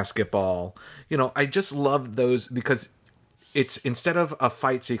playing basketball. I just love those because it's, instead of a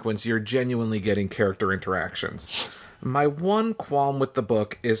fight sequence, you're genuinely getting character interactions. My one qualm with the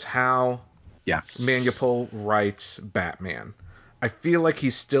book is how Manapul writes Batman. I feel like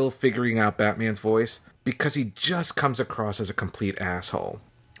he's still figuring out Batman's voice because he just comes across as a complete asshole.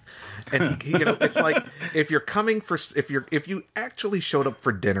 And it's like if you actually showed up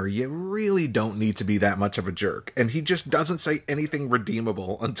for dinner, you really don't need to be that much of a jerk. And he just doesn't say anything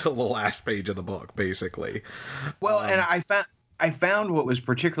redeemable until the last page of the book, basically. Well, and I found what was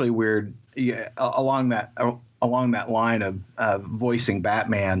particularly weird along that line of voicing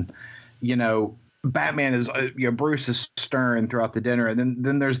Batman. Batman is Bruce is stern throughout the dinner, and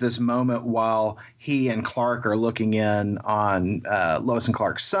then there's this moment while he and Clark are looking in on Lois and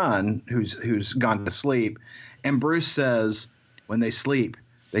Clark's son who's gone to sleep, and Bruce says, "When they sleep,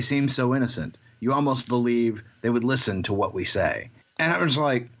 they seem so innocent. You almost believe they would listen to what we say." And I was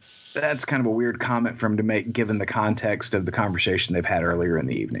like, that's kind of a weird comment for him to make, given the context of the conversation they've had earlier in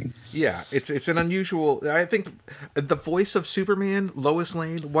the evening. Yeah, it's an unusual. I think the voice of Superman, Lois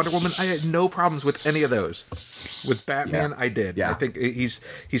Lane, Wonder Woman, I had no problems with any of those. With Batman, I did. Yeah. I think he's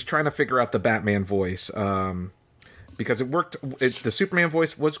trying to figure out the Batman voice because it worked. The Superman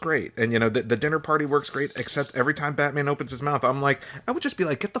voice was great, and the dinner party works great. Except every time Batman opens his mouth, I'm like, I would just be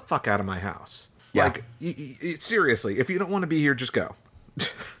like, get the fuck out of my house. Yeah. Like, seriously, if you don't want to be here, just go.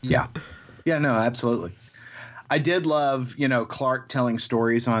 Yeah, no, absolutely. I did love, Clark telling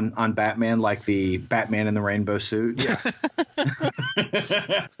stories on Batman, like the Batman in the rainbow suit. Yeah.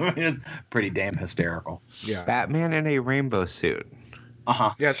 It's pretty damn hysterical. Yeah. Batman in a rainbow suit.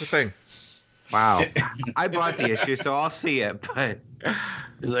 Uh-huh. Yeah, it's a thing. Wow. I bought the issue, so I'll see it, but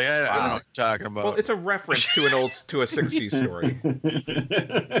He's like, I don't know what you're talking about. Well, it's a reference to a 60s story.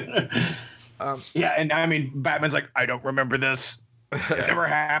 Yeah, and I mean, Batman's like, I don't remember this. It never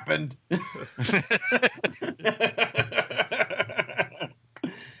happened.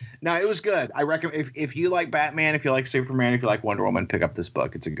 No, it was good. I recommend if you like Batman, if you like Superman, if you like Wonder Woman, pick up this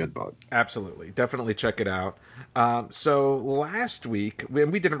book. It's a good book. Absolutely. Definitely check it out. So last week, we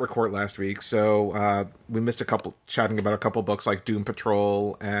didn't record last week, so we missed chatting about a couple books like Doom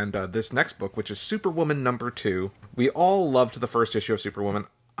Patrol and this next book, which is Superwoman #2. We all loved the first issue of Superwoman.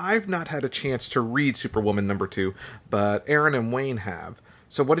 I've not had a chance to read Superwoman #2, but Aaron and Wayne have.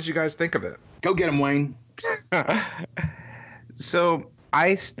 So what did you guys think of it? Go get him, Wayne. So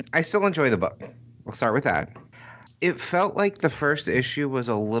I still enjoy the book. We'll start with that. It felt like the first issue was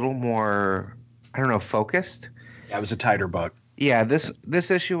a little more, focused. Yeah, it was a tighter book. Yeah, this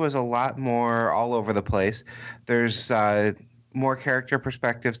issue was a lot more all over the place. There's more character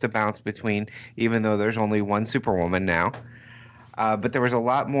perspectives to bounce between, even though there's only one Superwoman now. But there was a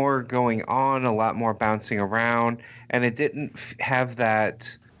lot more going on, a lot more bouncing around, and it didn't have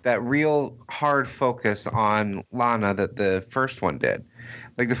that real hard focus on Lana that the first one did.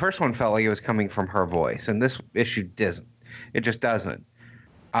 Like the first one felt like it was coming from her voice, and this issue doesn't. It just doesn't.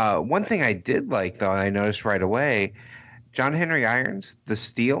 One thing I did like, though, and I noticed right away, John Henry Irons, the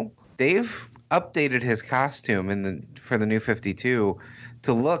Steel, they've updated his costume for the New 52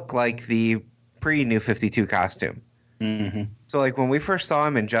 to look like the pre-New 52 costume. Mm-hmm. So, like, when we first saw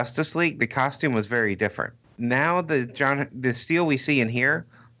him in Justice League, the costume was very different. Now the Steel we see in here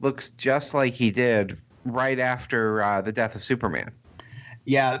looks just like he did right after the death of Superman.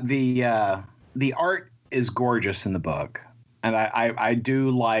 Yeah, the art is gorgeous in the book, and I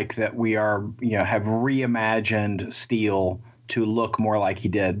do like that we have reimagined Steel to look more like he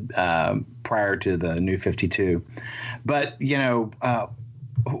did prior to the New 52. But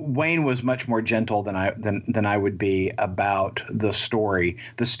Wayne was much more gentle than I would be about the story.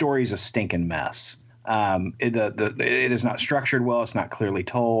 The story's a stinking mess. It is not structured well. It's not clearly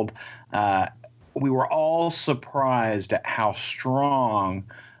told. We were all surprised at how strong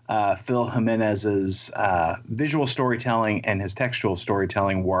Phil Jimenez's visual storytelling and his textual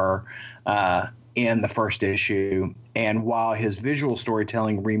storytelling were in the first issue. And while his visual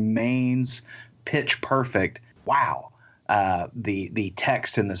storytelling remains pitch perfect, wow, the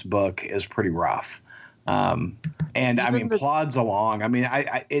text in this book is pretty rough. Plods along. I mean,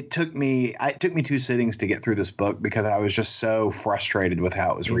 it took me 2 sittings to get through this book because I was just so frustrated with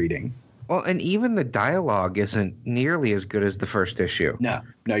how it was reading. Well, and even the dialogue isn't nearly as good as the first issue. No,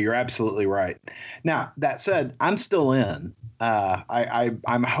 you're absolutely right. Now, that said, I'm still in.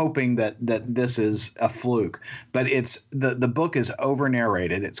 I'm hoping that this is a fluke, but it's the book is over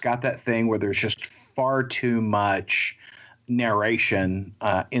narrated. It's got that thing where there's just far too much narration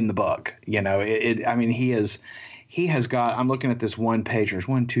in the book. He has got, I'm looking at this one page. There's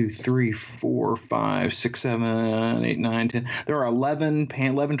 1, 2, 3, 4, 5, 6, 7, 8, 9, 10. There are 11,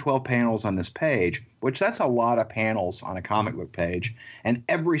 12 panels on this page, which that's a lot of panels on a comic book page. And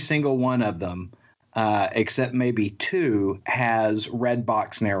every single one of them, except maybe 2, has red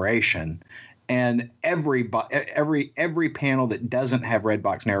box narration. And every panel that doesn't have red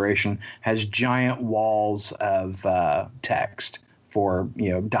box narration has giant walls of text for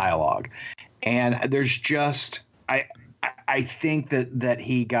dialogue. And there's just I think that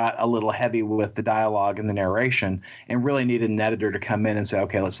he got a little heavy with the dialogue and the narration and really needed an editor to come in and say,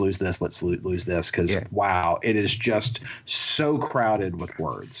 okay, let's lose this, because wow, it is just so crowded with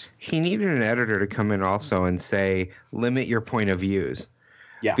words. He needed an editor to come in also and say, limit your point of views.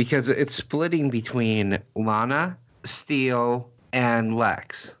 Yeah. Because it's splitting between Lana, Steel, and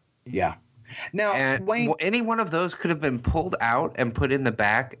Lex. Yeah. Now, and Wayne, any one of those could have been pulled out and put in the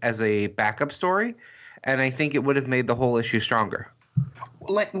back as a backup story, and I think it would have made the whole issue stronger.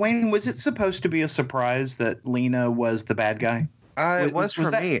 Wayne, was it supposed to be a surprise that Lena was the bad guy? It was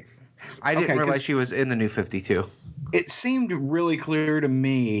for me. I didn't realize she was in the New 52. It seemed really clear to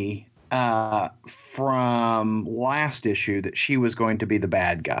me from last issue that she was going to be the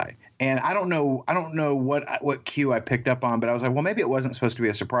bad guy. And I don't know what cue I picked up on, but I was like, well, maybe it wasn't supposed to be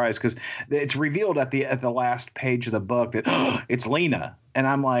a surprise because it's revealed at the last page of the book that it's Lena. And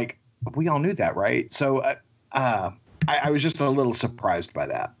I'm like, we all knew that, right? So I was just a little surprised by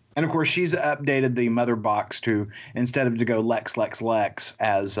that. And of course, she's updated the mother box to, instead of to go Lex, Lex, Lex,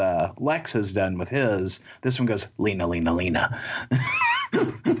 as Lex has done with his, this one goes Lena, Lena, Lena.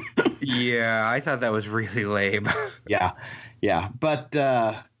 Yeah, I thought that was really lame. Yeah. But,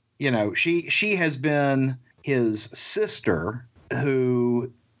 she has been his sister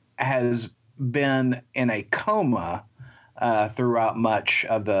who has been in a coma throughout much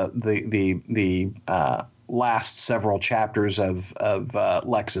of the last several chapters of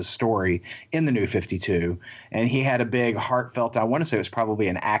Lex's story in the New 52. And he had a big heartfelt, I want to say it was probably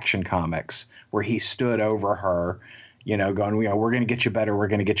in Action Comics, where he stood over her, going, we're going to get you better. We're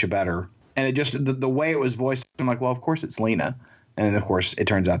going to get you better. And it just, the way it was voiced, I'm like, well, of course it's Lena. And then, of course, it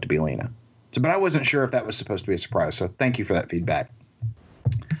turns out to be Lena. So, but I wasn't sure if that was supposed to be a surprise. So thank you for that feedback.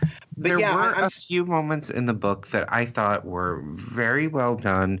 But there were a few moments in the book that I thought were very well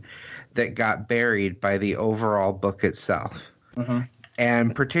done that got buried by the overall book itself. Mm-hmm.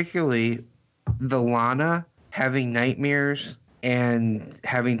 And particularly the Lana having nightmares and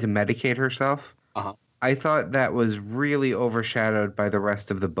having to medicate herself. Uh-huh. I thought that was really overshadowed by the rest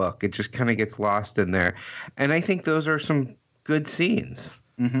of the book. It just kind of gets lost in there. And I think those are some good scenes.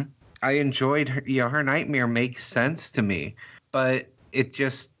 Mm-hmm. I enjoyed her, her nightmare makes sense to me, but it's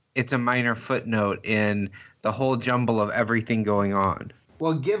a minor footnote in the whole jumble of everything going on.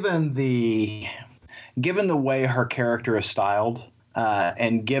 Well, given the way her character is styled,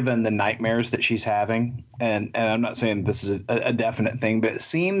 and given the nightmares that she's having, and I'm not saying this is a definite thing, but it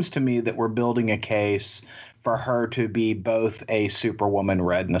seems to me that we're building a case for her to be both a Superwoman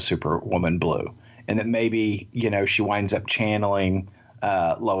red and a Superwoman blue, and that maybe she winds up channeling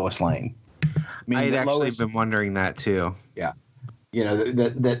Lois Lane. I'd actually been wondering that too. Yeah,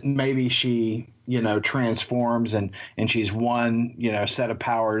 that maybe she transforms and she's one set of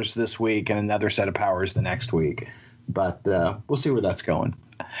powers this week and another set of powers the next week. But we'll see where that's going.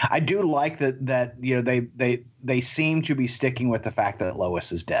 I do like that they seem to be sticking with the fact that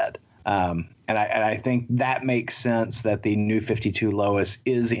Lois is dead. And I think that makes sense that the New 52 Lois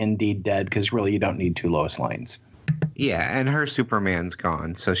is indeed dead, because really you don't need two Lois Lanes. Yeah, and her Superman's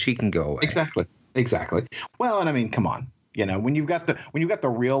gone, so she can go away. Exactly. Well, and I mean, come on. When you've got the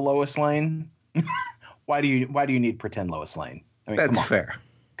real Lois Lane, why do you need pretend Lois Lane? I mean, that's fair.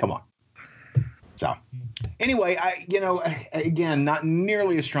 Come on. So, anyway, again, not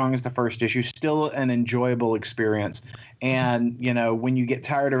nearly as strong as the first issue. Still an enjoyable experience. And when you get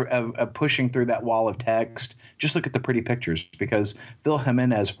tired of pushing through that wall of text, just look at the pretty pictures, because Phil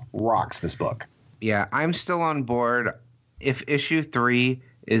Jimenez rocks this book. Yeah, I'm still on board. If issue 3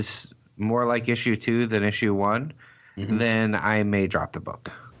 is more like issue 2 than issue 1, mm-hmm. then I may drop the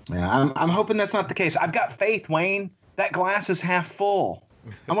book. Yeah, I'm hoping that's not the case. I've got faith, Wayne. That glass is half full.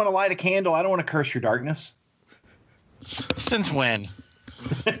 I want to light a candle. I don't want to curse your darkness. Since when?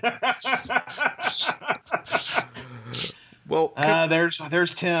 Well,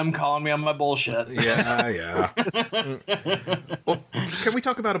 there's Tim calling me on my bullshit. Yeah. Well, can we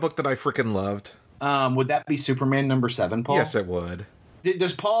talk about a book that I freaking loved? Would that be Superman number 7, Paul? Yes, it would.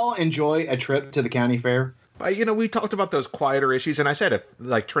 Does Paul enjoy a trip to the county fair? We talked about those quieter issues, and I said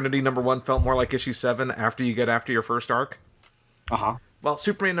if Trinity number 1 felt more like issue 7 after your first arc. Uh-huh. Well,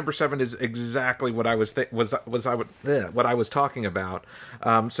 Superman number 7 is exactly what I was what I was talking about.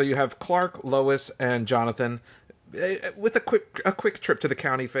 So you have Clark, Lois, and Jonathan with a quick trip to the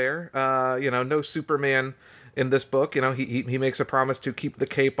county fair. No Superman in this book. He makes a promise to keep the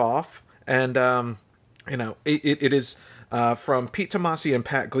cape off, and it is from Pete Tomasi and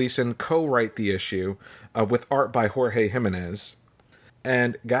Pat Gleason co-write the issue with art by Jorge Jimenez.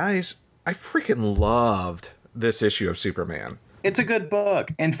 And guys, I freaking loved this issue of Superman. It's a good book.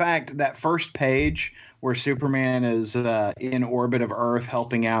 In fact, that first page where Superman is in orbit of Earth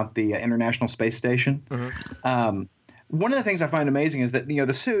helping out the International Space Station. Mm-hmm. One of the things I find amazing is that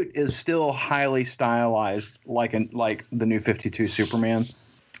the suit is still highly stylized, like the New 52 Superman.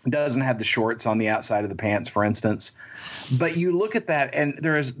 It doesn't have the shorts on the outside of the pants, for instance. But you look at that, and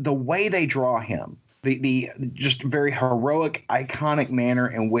there is the way they draw him. The just very heroic, iconic manner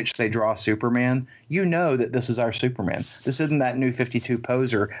in which they draw Superman, that this is our Superman. This isn't that New 52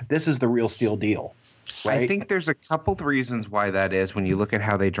 poser. This is the real steel deal. Right? I think there's a couple of reasons why that is when you look at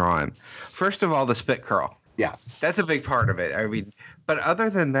how they draw him. First of all, the spit curl. Yeah. That's a big part of it. I mean, but other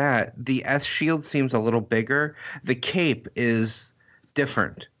than that, the S shield seems a little bigger. The cape is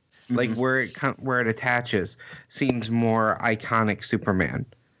different. Mm-hmm. Like where it attaches seems more iconic Superman.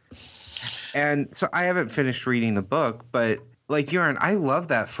 And so I haven't finished reading the book, but like Joran, I love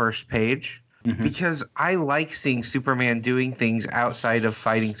that first page mm-hmm. because I like seeing Superman doing things outside of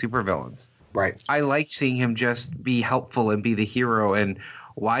fighting supervillains. Right. I like seeing him just be helpful and be the hero and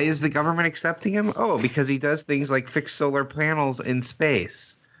Why is the government accepting him? Oh, because he does things like fix solar panels in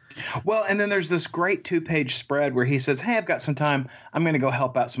space. Well, and then there's this great 2-page spread where he says, "Hey, I've got some time. I'm going to go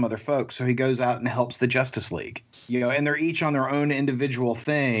help out some other folks." So he goes out and helps the Justice League, and they're each on their own individual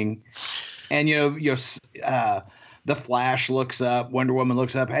thing. And, the Flash looks up, Wonder Woman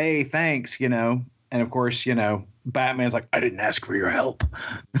looks up, "Hey, thanks," and of course, Batman's like, "I didn't ask for your help."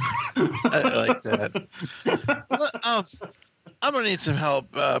 I like that. I'm going to need some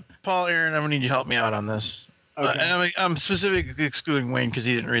help. Paul, Aaron, I'm going to need you to help me out on this. Okay. And I'm specifically excluding Wayne because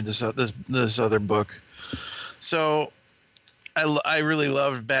he didn't read this other book. So I really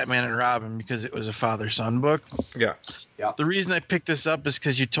loved Batman and Robin because it was a father-son book. Yeah. The reason I picked this up is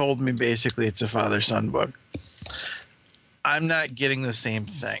because you told me basically it's a father-son book. I'm not getting the same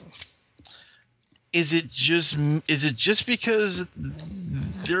thing. Is it just because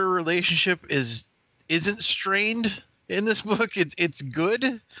their relationship isn't strained in this book? It's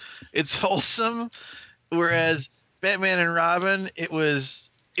good, it's wholesome. Whereas Batman and Robin, it was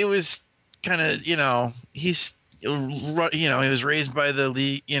kind of, he was raised by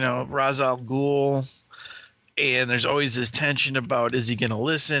the Ra's al Ghul, and there's always this tension about, is he going to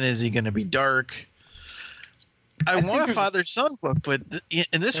listen? Is he going to be dark? I want a father-son book, and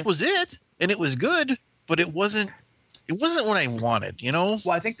this was it, and it was good, but it wasn't what I wanted, Well,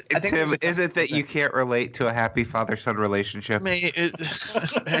 I think Tim, is it that you can't relate to a happy father-son relationship? I mean,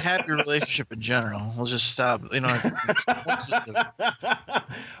 a happy relationship in general. We'll just stop. Well,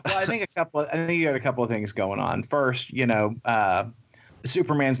 I think you got a couple of things going on. First,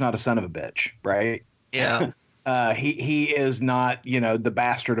 Superman's not a son of a bitch, right? Yeah. He is not, the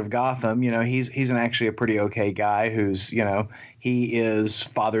bastard of Gotham. He's actually a pretty okay guy who's, he is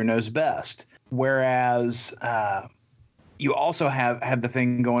father knows best. Whereas you also have the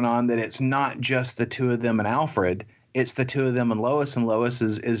thing going on that it's not just the two of them and Alfred. It's the two of them and Lois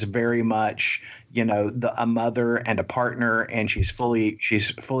is very much, a mother and a partner, and she's fully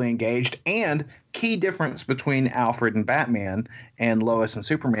engaged. And key difference between Alfred and Batman and Lois and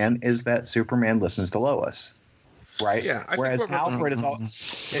Superman is that Superman listens to Lois. Right. Yeah. Whereas Alfred's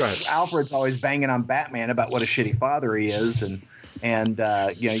always banging on Batman about what a shitty father he is, and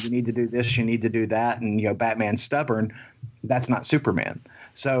you need to do this, you need to do that, and Batman's stubborn. That's not Superman.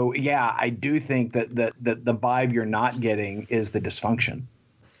 So yeah, I do think that the vibe you're not getting is the dysfunction.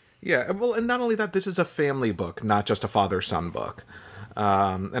 Yeah. Well, and not only that, this is a family book, not just a father-son book.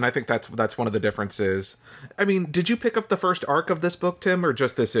 And I think that's one of the differences. I mean, did you pick up the first arc of this book, Tim, or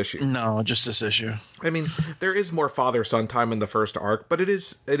just this issue? No, just this issue. I mean, there is more father-son time in the first arc, but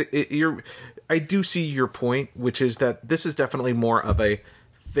I do see your point, which is that this is definitely more of a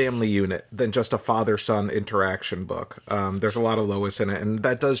family unit than just a father-son interaction book. There's a lot of Lois in it, and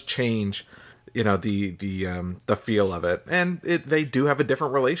that does change, the feel of it. And they do have a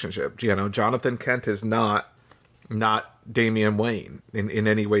different relationship. Jonathan Kent is not Damian Wayne in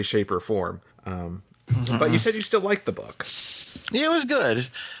any way, shape, or form. But you said you still liked the book. Yeah, it was good.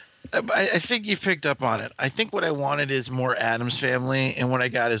 I think you picked up on it. I think what I wanted is more Addams Family, and what I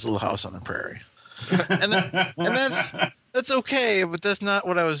got is Little House on the Prairie. and that's okay, but that's not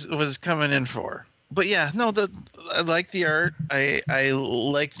what I was coming in for. But yeah, no, I like the art. I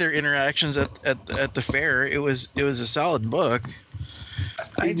like their interactions at the fair. It was a solid book.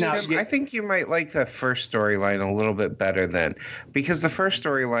 I think you might like the first storyline a little bit better then, because the first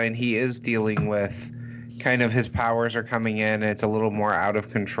storyline he is dealing with kind of his powers are coming in and it's a little more out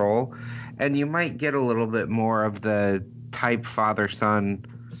of control, and you might get a little bit more of the type father-son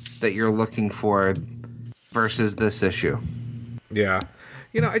that you're looking for versus this issue. Yeah.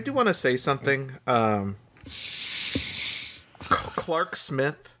 I do want to say something. Clark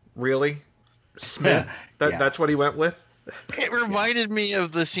Smith, really? Smith? That's what he went with? It reminded me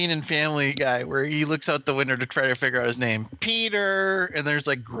of the scene in Family Guy where he looks out the window to try to figure out his name. Peter, and there's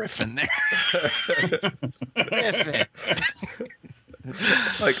like Griffin there. Griffin.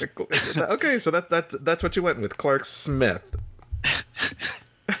 Okay, so that's what you went with, Clark Smith.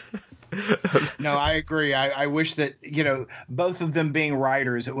 No, I agree. I wish that, both of them being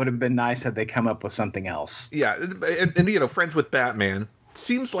writers, it would have been nice had they come up with something else. Yeah, and friends with Batman.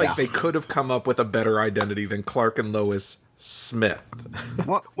 Seems like they could have come up with a better identity than Clark and Lois Smith.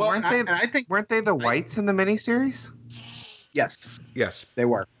 Well, weren't they the Whites in the miniseries? Yes, they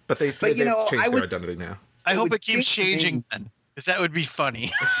were. But they've changed their identity now. I hope it keeps changing then, because that would be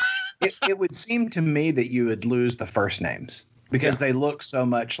funny. it would seem to me that you would lose the first names because they look so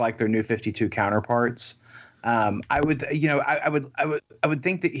much like their New 52 counterparts. I would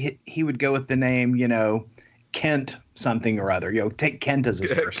think that he would go with the name, Kent something or other. Take Kent as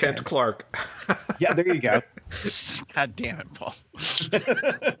his first Kent name. Clark. Yeah, there you go. God damn it, Paul.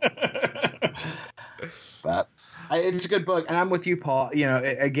 But it's a good book, and I'm with you, Paul.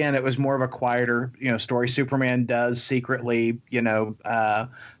 Again, it was more of a quieter, story. Superman does secretly,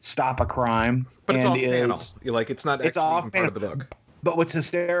 stop a crime, but it's off panel. It's not actually even part of the book. But what's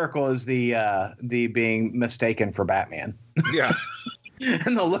hysterical is the being mistaken for Batman. Yeah.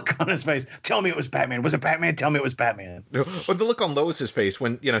 And the look on his face. Tell me it was Batman. Was it Batman? Tell me it was Batman. Or the look on Lois's face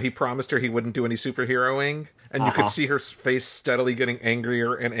when, he promised her he wouldn't do any superheroing, and you could see her face steadily getting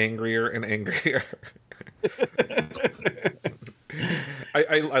angrier and angrier and angrier.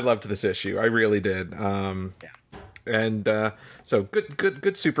 I loved this issue. I really did. And so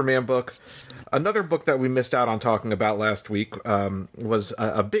good Superman book. Another book that we missed out on talking about last week was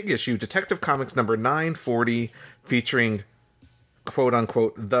a big issue, Detective Comics number 940, featuring quote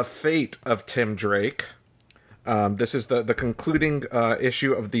unquote the fate of Tim Drake. This is the concluding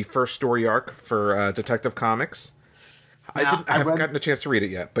issue of the first story arc for Detective Comics. Now, I haven't gotten a chance to read it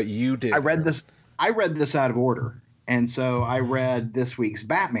yet, but you did. I read this out of order. And so I read this week's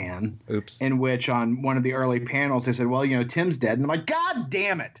Batman, in which on one of the early panels they said, well, Tim's dead. And I'm like, God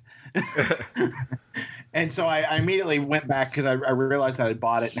damn it. And so I immediately went back because I realized that I had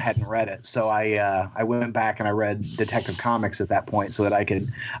bought it and hadn't read it. So I went back and I read Detective Comics at that point so that I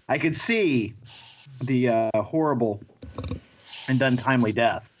could see the horrible and untimely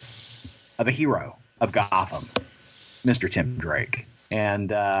death of a hero of Gotham, Mr. Tim Drake.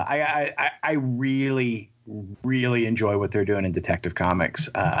 And I really enjoy what they're doing in Detective Comics.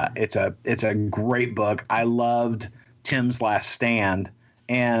 It's a great book. I loved Tim's Last Stand.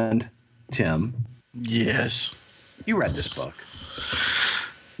 And Tim, yes, you read this book.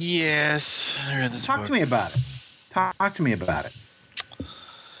 Yes, I read this book. Talk to me about it. Talk to me about it.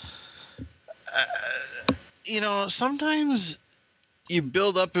 Sometimes you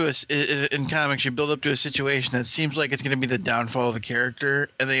build up to in comics, you build up to a situation that seems like it's going to be the downfall of a character,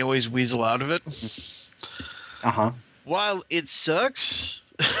 and they always weasel out of it. While it sucks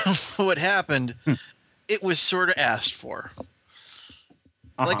what happened, it was sort of asked for.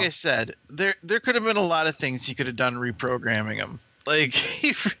 Like I said, there could have been a lot of things he could have done reprogramming him. Like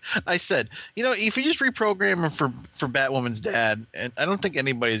I said, if you just reprogram him for Batwoman's dad, and I don't think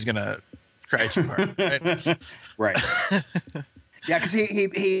anybody's gonna cry too hard, right? Right. Yeah, because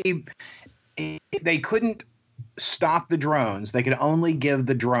they couldn't stop the drones. They could only give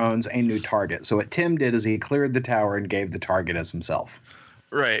the drones a new target. So what Tim did is he cleared the tower and gave the target as himself.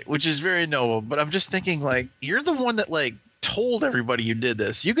 Right, which is very noble. But I'm just thinking, you're the one that told everybody you did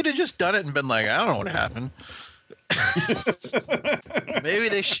this. You could have just done it and been like, I don't know what happened. Maybe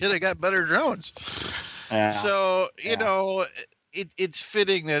they should have got better drones. So it's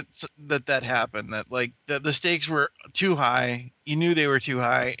fitting that happened. That the stakes were too high. You knew they were too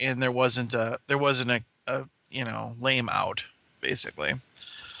high, and there wasn't a lame out, basically.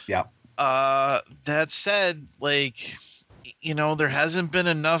 Yeah. That said, there hasn't been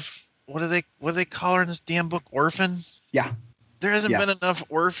enough. What do they call her in this damn book? Orphan. Yeah. There hasn't been enough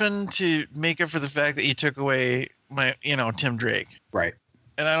orphan to make up for the fact that you took away my, Tim Drake. Right.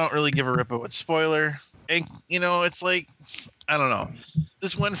 And I don't really give a rip about spoiler. And, it's I don't know.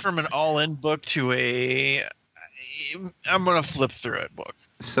 This went from an all-in book to I'm going to flip through it book.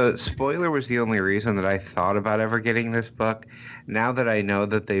 So spoiler was the only reason that I thought about ever getting this book. Now that I know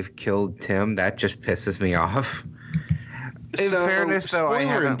that they've killed Tim, that just pisses me off. In fairness, though, I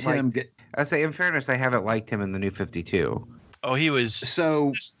haven't in fairness, I haven't liked him in the New 52. Oh, he was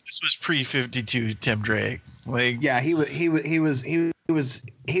This was pre-52 Tim Drake.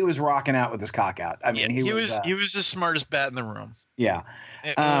 He was rocking out with his cock out. I mean, he was the smartest bat in the room. Yeah,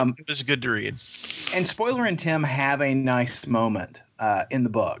 it was good to read. And Spoiler and Tim have a nice moment in the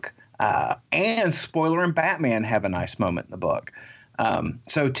book, and Spoiler and Batman have a nice moment in the book.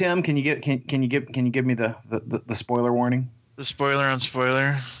 So Tim, can you give me the spoiler warning? The spoiler on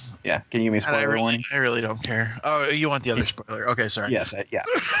spoiler. Yeah, can you give me a spoiler warning? I really don't care. Oh, you want the other spoiler? Okay, sorry. Yes, yeah.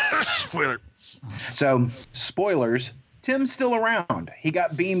 Spoiler. So, spoilers. Tim's still around. He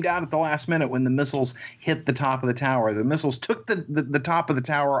got beamed out at the last minute when the missiles hit the top of the tower. The missiles took the top of the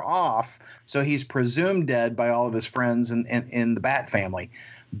tower off, so he's presumed dead by all of his friends in the Bat family.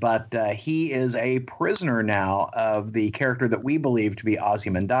 But he is a prisoner now of the character that we believe to be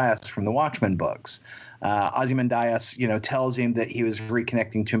Ozymandias from the Watchmen books. Ozymandias, tells him that he was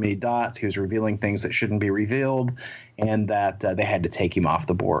reconnecting too many dots. He was revealing things that shouldn't be revealed, and that they had to take him off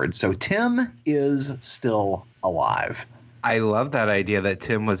the board. So Tim is still alive. I love that idea that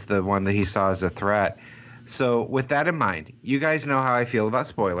Tim was the one that he saw as a threat. So with that in mind, you guys know how I feel about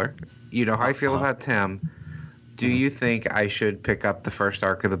Spoiler. You know how I feel about Tim. Do you think I should pick up the first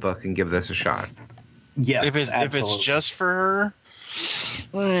arc of the book and give this a shot? Yes, if it's just for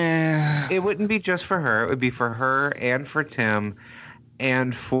her, it wouldn't be just for her. It would be for her and for Tim,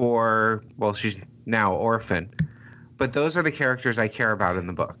 and for she's now orphan. But those are the characters I care about in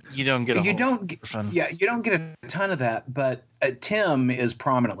the book. You don't get you don't get a ton of that, but Tim is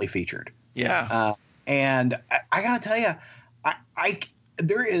prominently featured. Yeah, and I gotta tell you,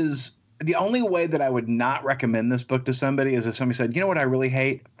 there is the only way that I would not recommend this book to somebody is if somebody said, you know what I really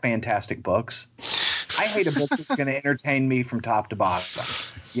hate? Fantastic books. I hate a book that's going to entertain me from top to bottom.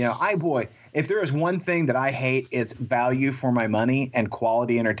 You know, if there is one thing that I hate, it's value for my money and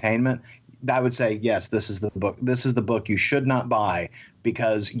quality entertainment. I would say, yes, this is the book. This is the book you should not buy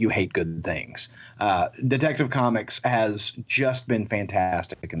because you hate good things. Detective Comics has just been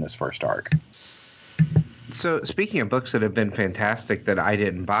fantastic in this first arc. So speaking of books that have been fantastic that I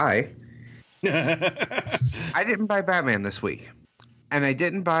didn't buy, I didn't buy Batman this week. And I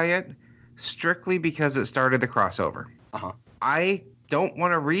didn't buy it strictly because it started the crossover. Uh-huh. I don't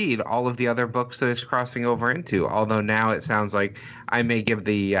want to read all of the other books that it's crossing over into, although now it sounds like I may give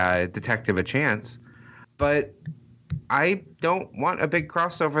the detective a chance. But I don't want a big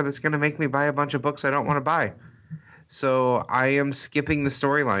crossover that's going to make me buy a bunch of books I don't want to buy. So I am skipping the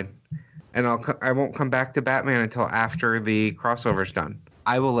storyline, and I won't come back to Batman until after the crossover's done.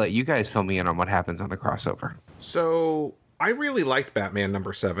 I will let you guys fill me in on what happens on the crossover. So I really liked Batman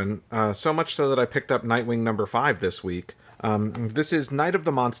number 7, so much so that I picked up Nightwing number 5 this week. This is Night of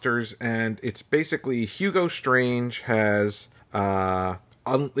the Monsters, and it's basically Hugo Strange has...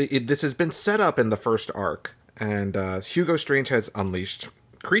 this has been set up in the first arc, and Hugo Strange has unleashed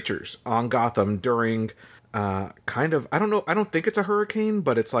creatures on Gotham during I don't think it's a hurricane,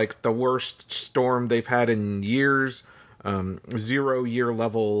 but it's like the worst storm they've had in years. 0-year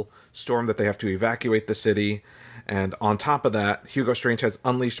level storm that they have to evacuate the city. And on top of that, Hugo Strange has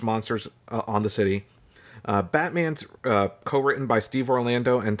unleashed monsters on the city. Batman's co-written by Steve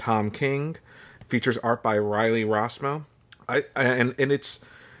Orlando and Tom King, features art by Riley Rossmo. And it's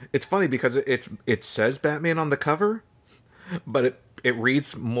funny because it says Batman on the cover, but it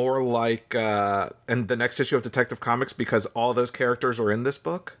reads more like in the next issue of Detective Comics because all those characters are in this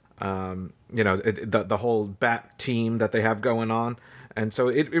book. The whole Bat team that they have going on. And so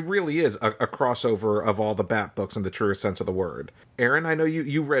it really is a crossover of all the Bat books in the truest sense of the word. Aaron, I know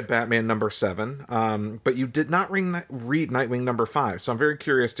you read Batman number 7, but you did not read Nightwing number 5. So I'm very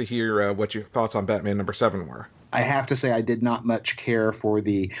curious to hear what your thoughts on Batman number 7 were. I have to say I did not much care for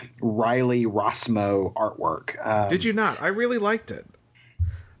the Riley Rossmo artwork. Did you not? I really liked it.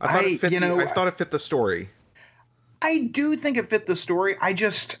 I thought it fit the story. I do think it fit the story. I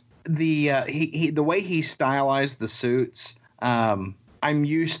just the way he stylized the suits. I'm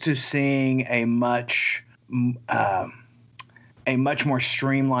used to seeing a much more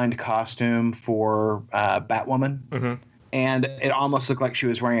streamlined costume for Batwoman, mm-hmm. and it almost looked like she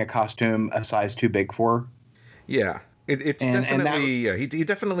was wearing a costume a size too big for her. Yeah, he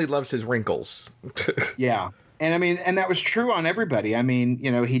definitely loves his wrinkles. Yeah, and I mean, and that was true on everybody. I mean,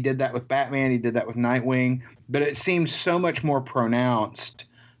 he did that with Batman, he did that with Nightwing, but it seemed so much more pronounced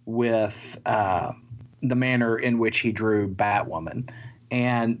with the manner in which he drew Batwoman.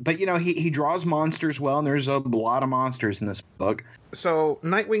 But he draws monsters well, and there's a lot of monsters in this book. So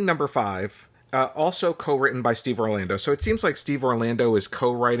Nightwing number 5, also co-written by Steve Orlando. So it seems like Steve Orlando is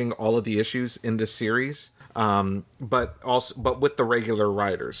co-writing all of the issues in this series, but with the regular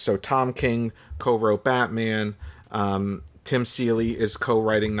writers. So Tom King co-wrote Batman, Tim Seeley is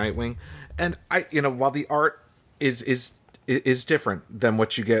co-writing Nightwing, and while the art is different than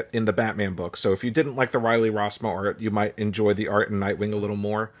what you get in the Batman book. So if you didn't like the Riley Rossmo art, you might enjoy the art in Nightwing a little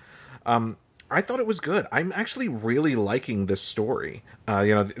more. I thought it was good. I'm actually really liking this story.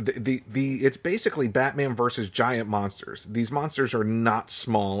 It's basically Batman versus giant monsters. These monsters are not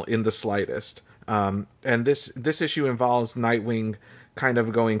small in the slightest. And this issue involves Nightwing kind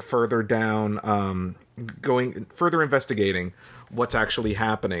of going further down, further investigating what's actually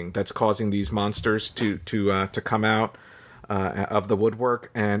happening that's causing these monsters to come out of the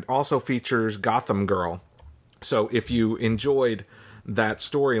woodwork, and also features Gotham Girl. So if you enjoyed that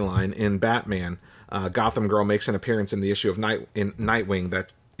storyline in Batman, Gotham Girl makes an appearance in the issue of Nightwing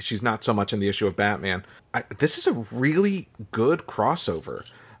that she's not so much in the issue of Batman. This is a really good crossover.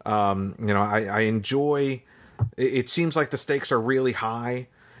 I enjoy. It seems like the stakes are really high.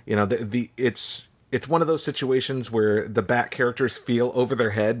 It's one of those situations where the Bat characters feel over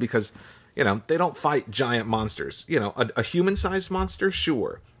their head because they don't fight giant monsters. A human-sized monster,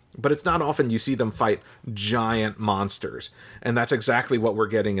 sure. But it's not often you see them fight giant monsters. And that's exactly what we're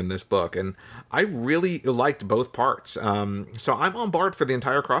getting in this book. And I really liked both parts. So I'm on board for the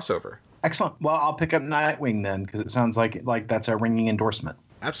entire crossover. Excellent. Well, I'll pick up Nightwing then, because it sounds like that's a ringing endorsement.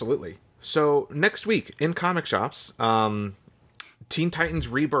 Absolutely. So next week in comic shops, Teen Titans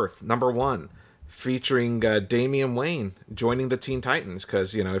Rebirth #1, featuring Damian Wayne joining the Teen Titans.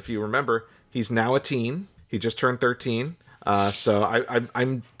 Because, you know, if you remember, he's now a teen. He just turned 13. So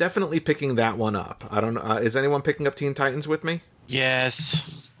I'm definitely picking that one up. I don't know. Is anyone picking up Teen Titans with me?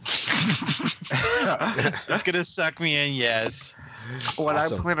 Yes. That's going to suck me in, yes. What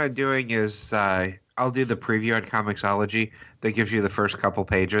Awesome. I plan on doing is I'll do the preview on Comixology that gives you the first couple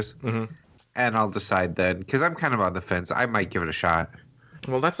pages. Mm-hmm. And I'll decide then, because I'm kind of on the fence. I might give it a shot.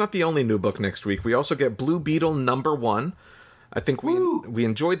 Well, that's not the only new book next week. We also get Blue Beetle #1. I think we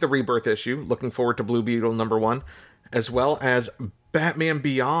enjoyed the Rebirth issue. Looking forward to Blue Beetle #1. As well as Batman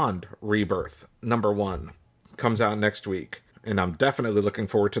Beyond Rebirth #1 comes out next week. And I'm definitely looking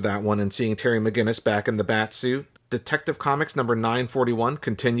forward to that one and seeing Terry McGinnis back in the bat suit. Detective Comics #941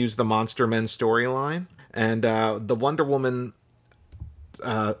 continues the Monster Men storyline. And the Wonder Woman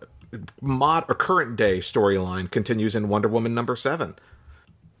current day storyline continues in Wonder Woman #7.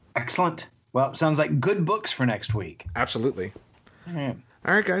 Excellent. Well, it sounds like good books for next week. Absolutely. All right.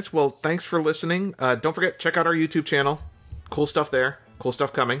 All right, guys. Well, thanks for listening. Don't forget, check out our YouTube channel. Cool stuff there. Cool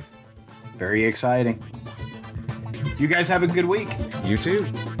stuff coming. Very exciting. You guys have a good week. You too.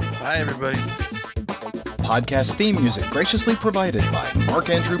 Bye, everybody. Podcast theme music graciously provided by Mark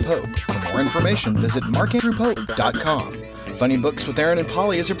Andrew Pope. For more information, visit markandrewpope.com. Funny Books with Aaron and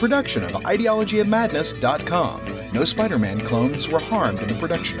Polly is a production of ideologyofmadness.com. No Spider-Man clones were harmed in the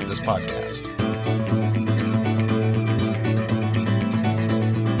production of this podcast.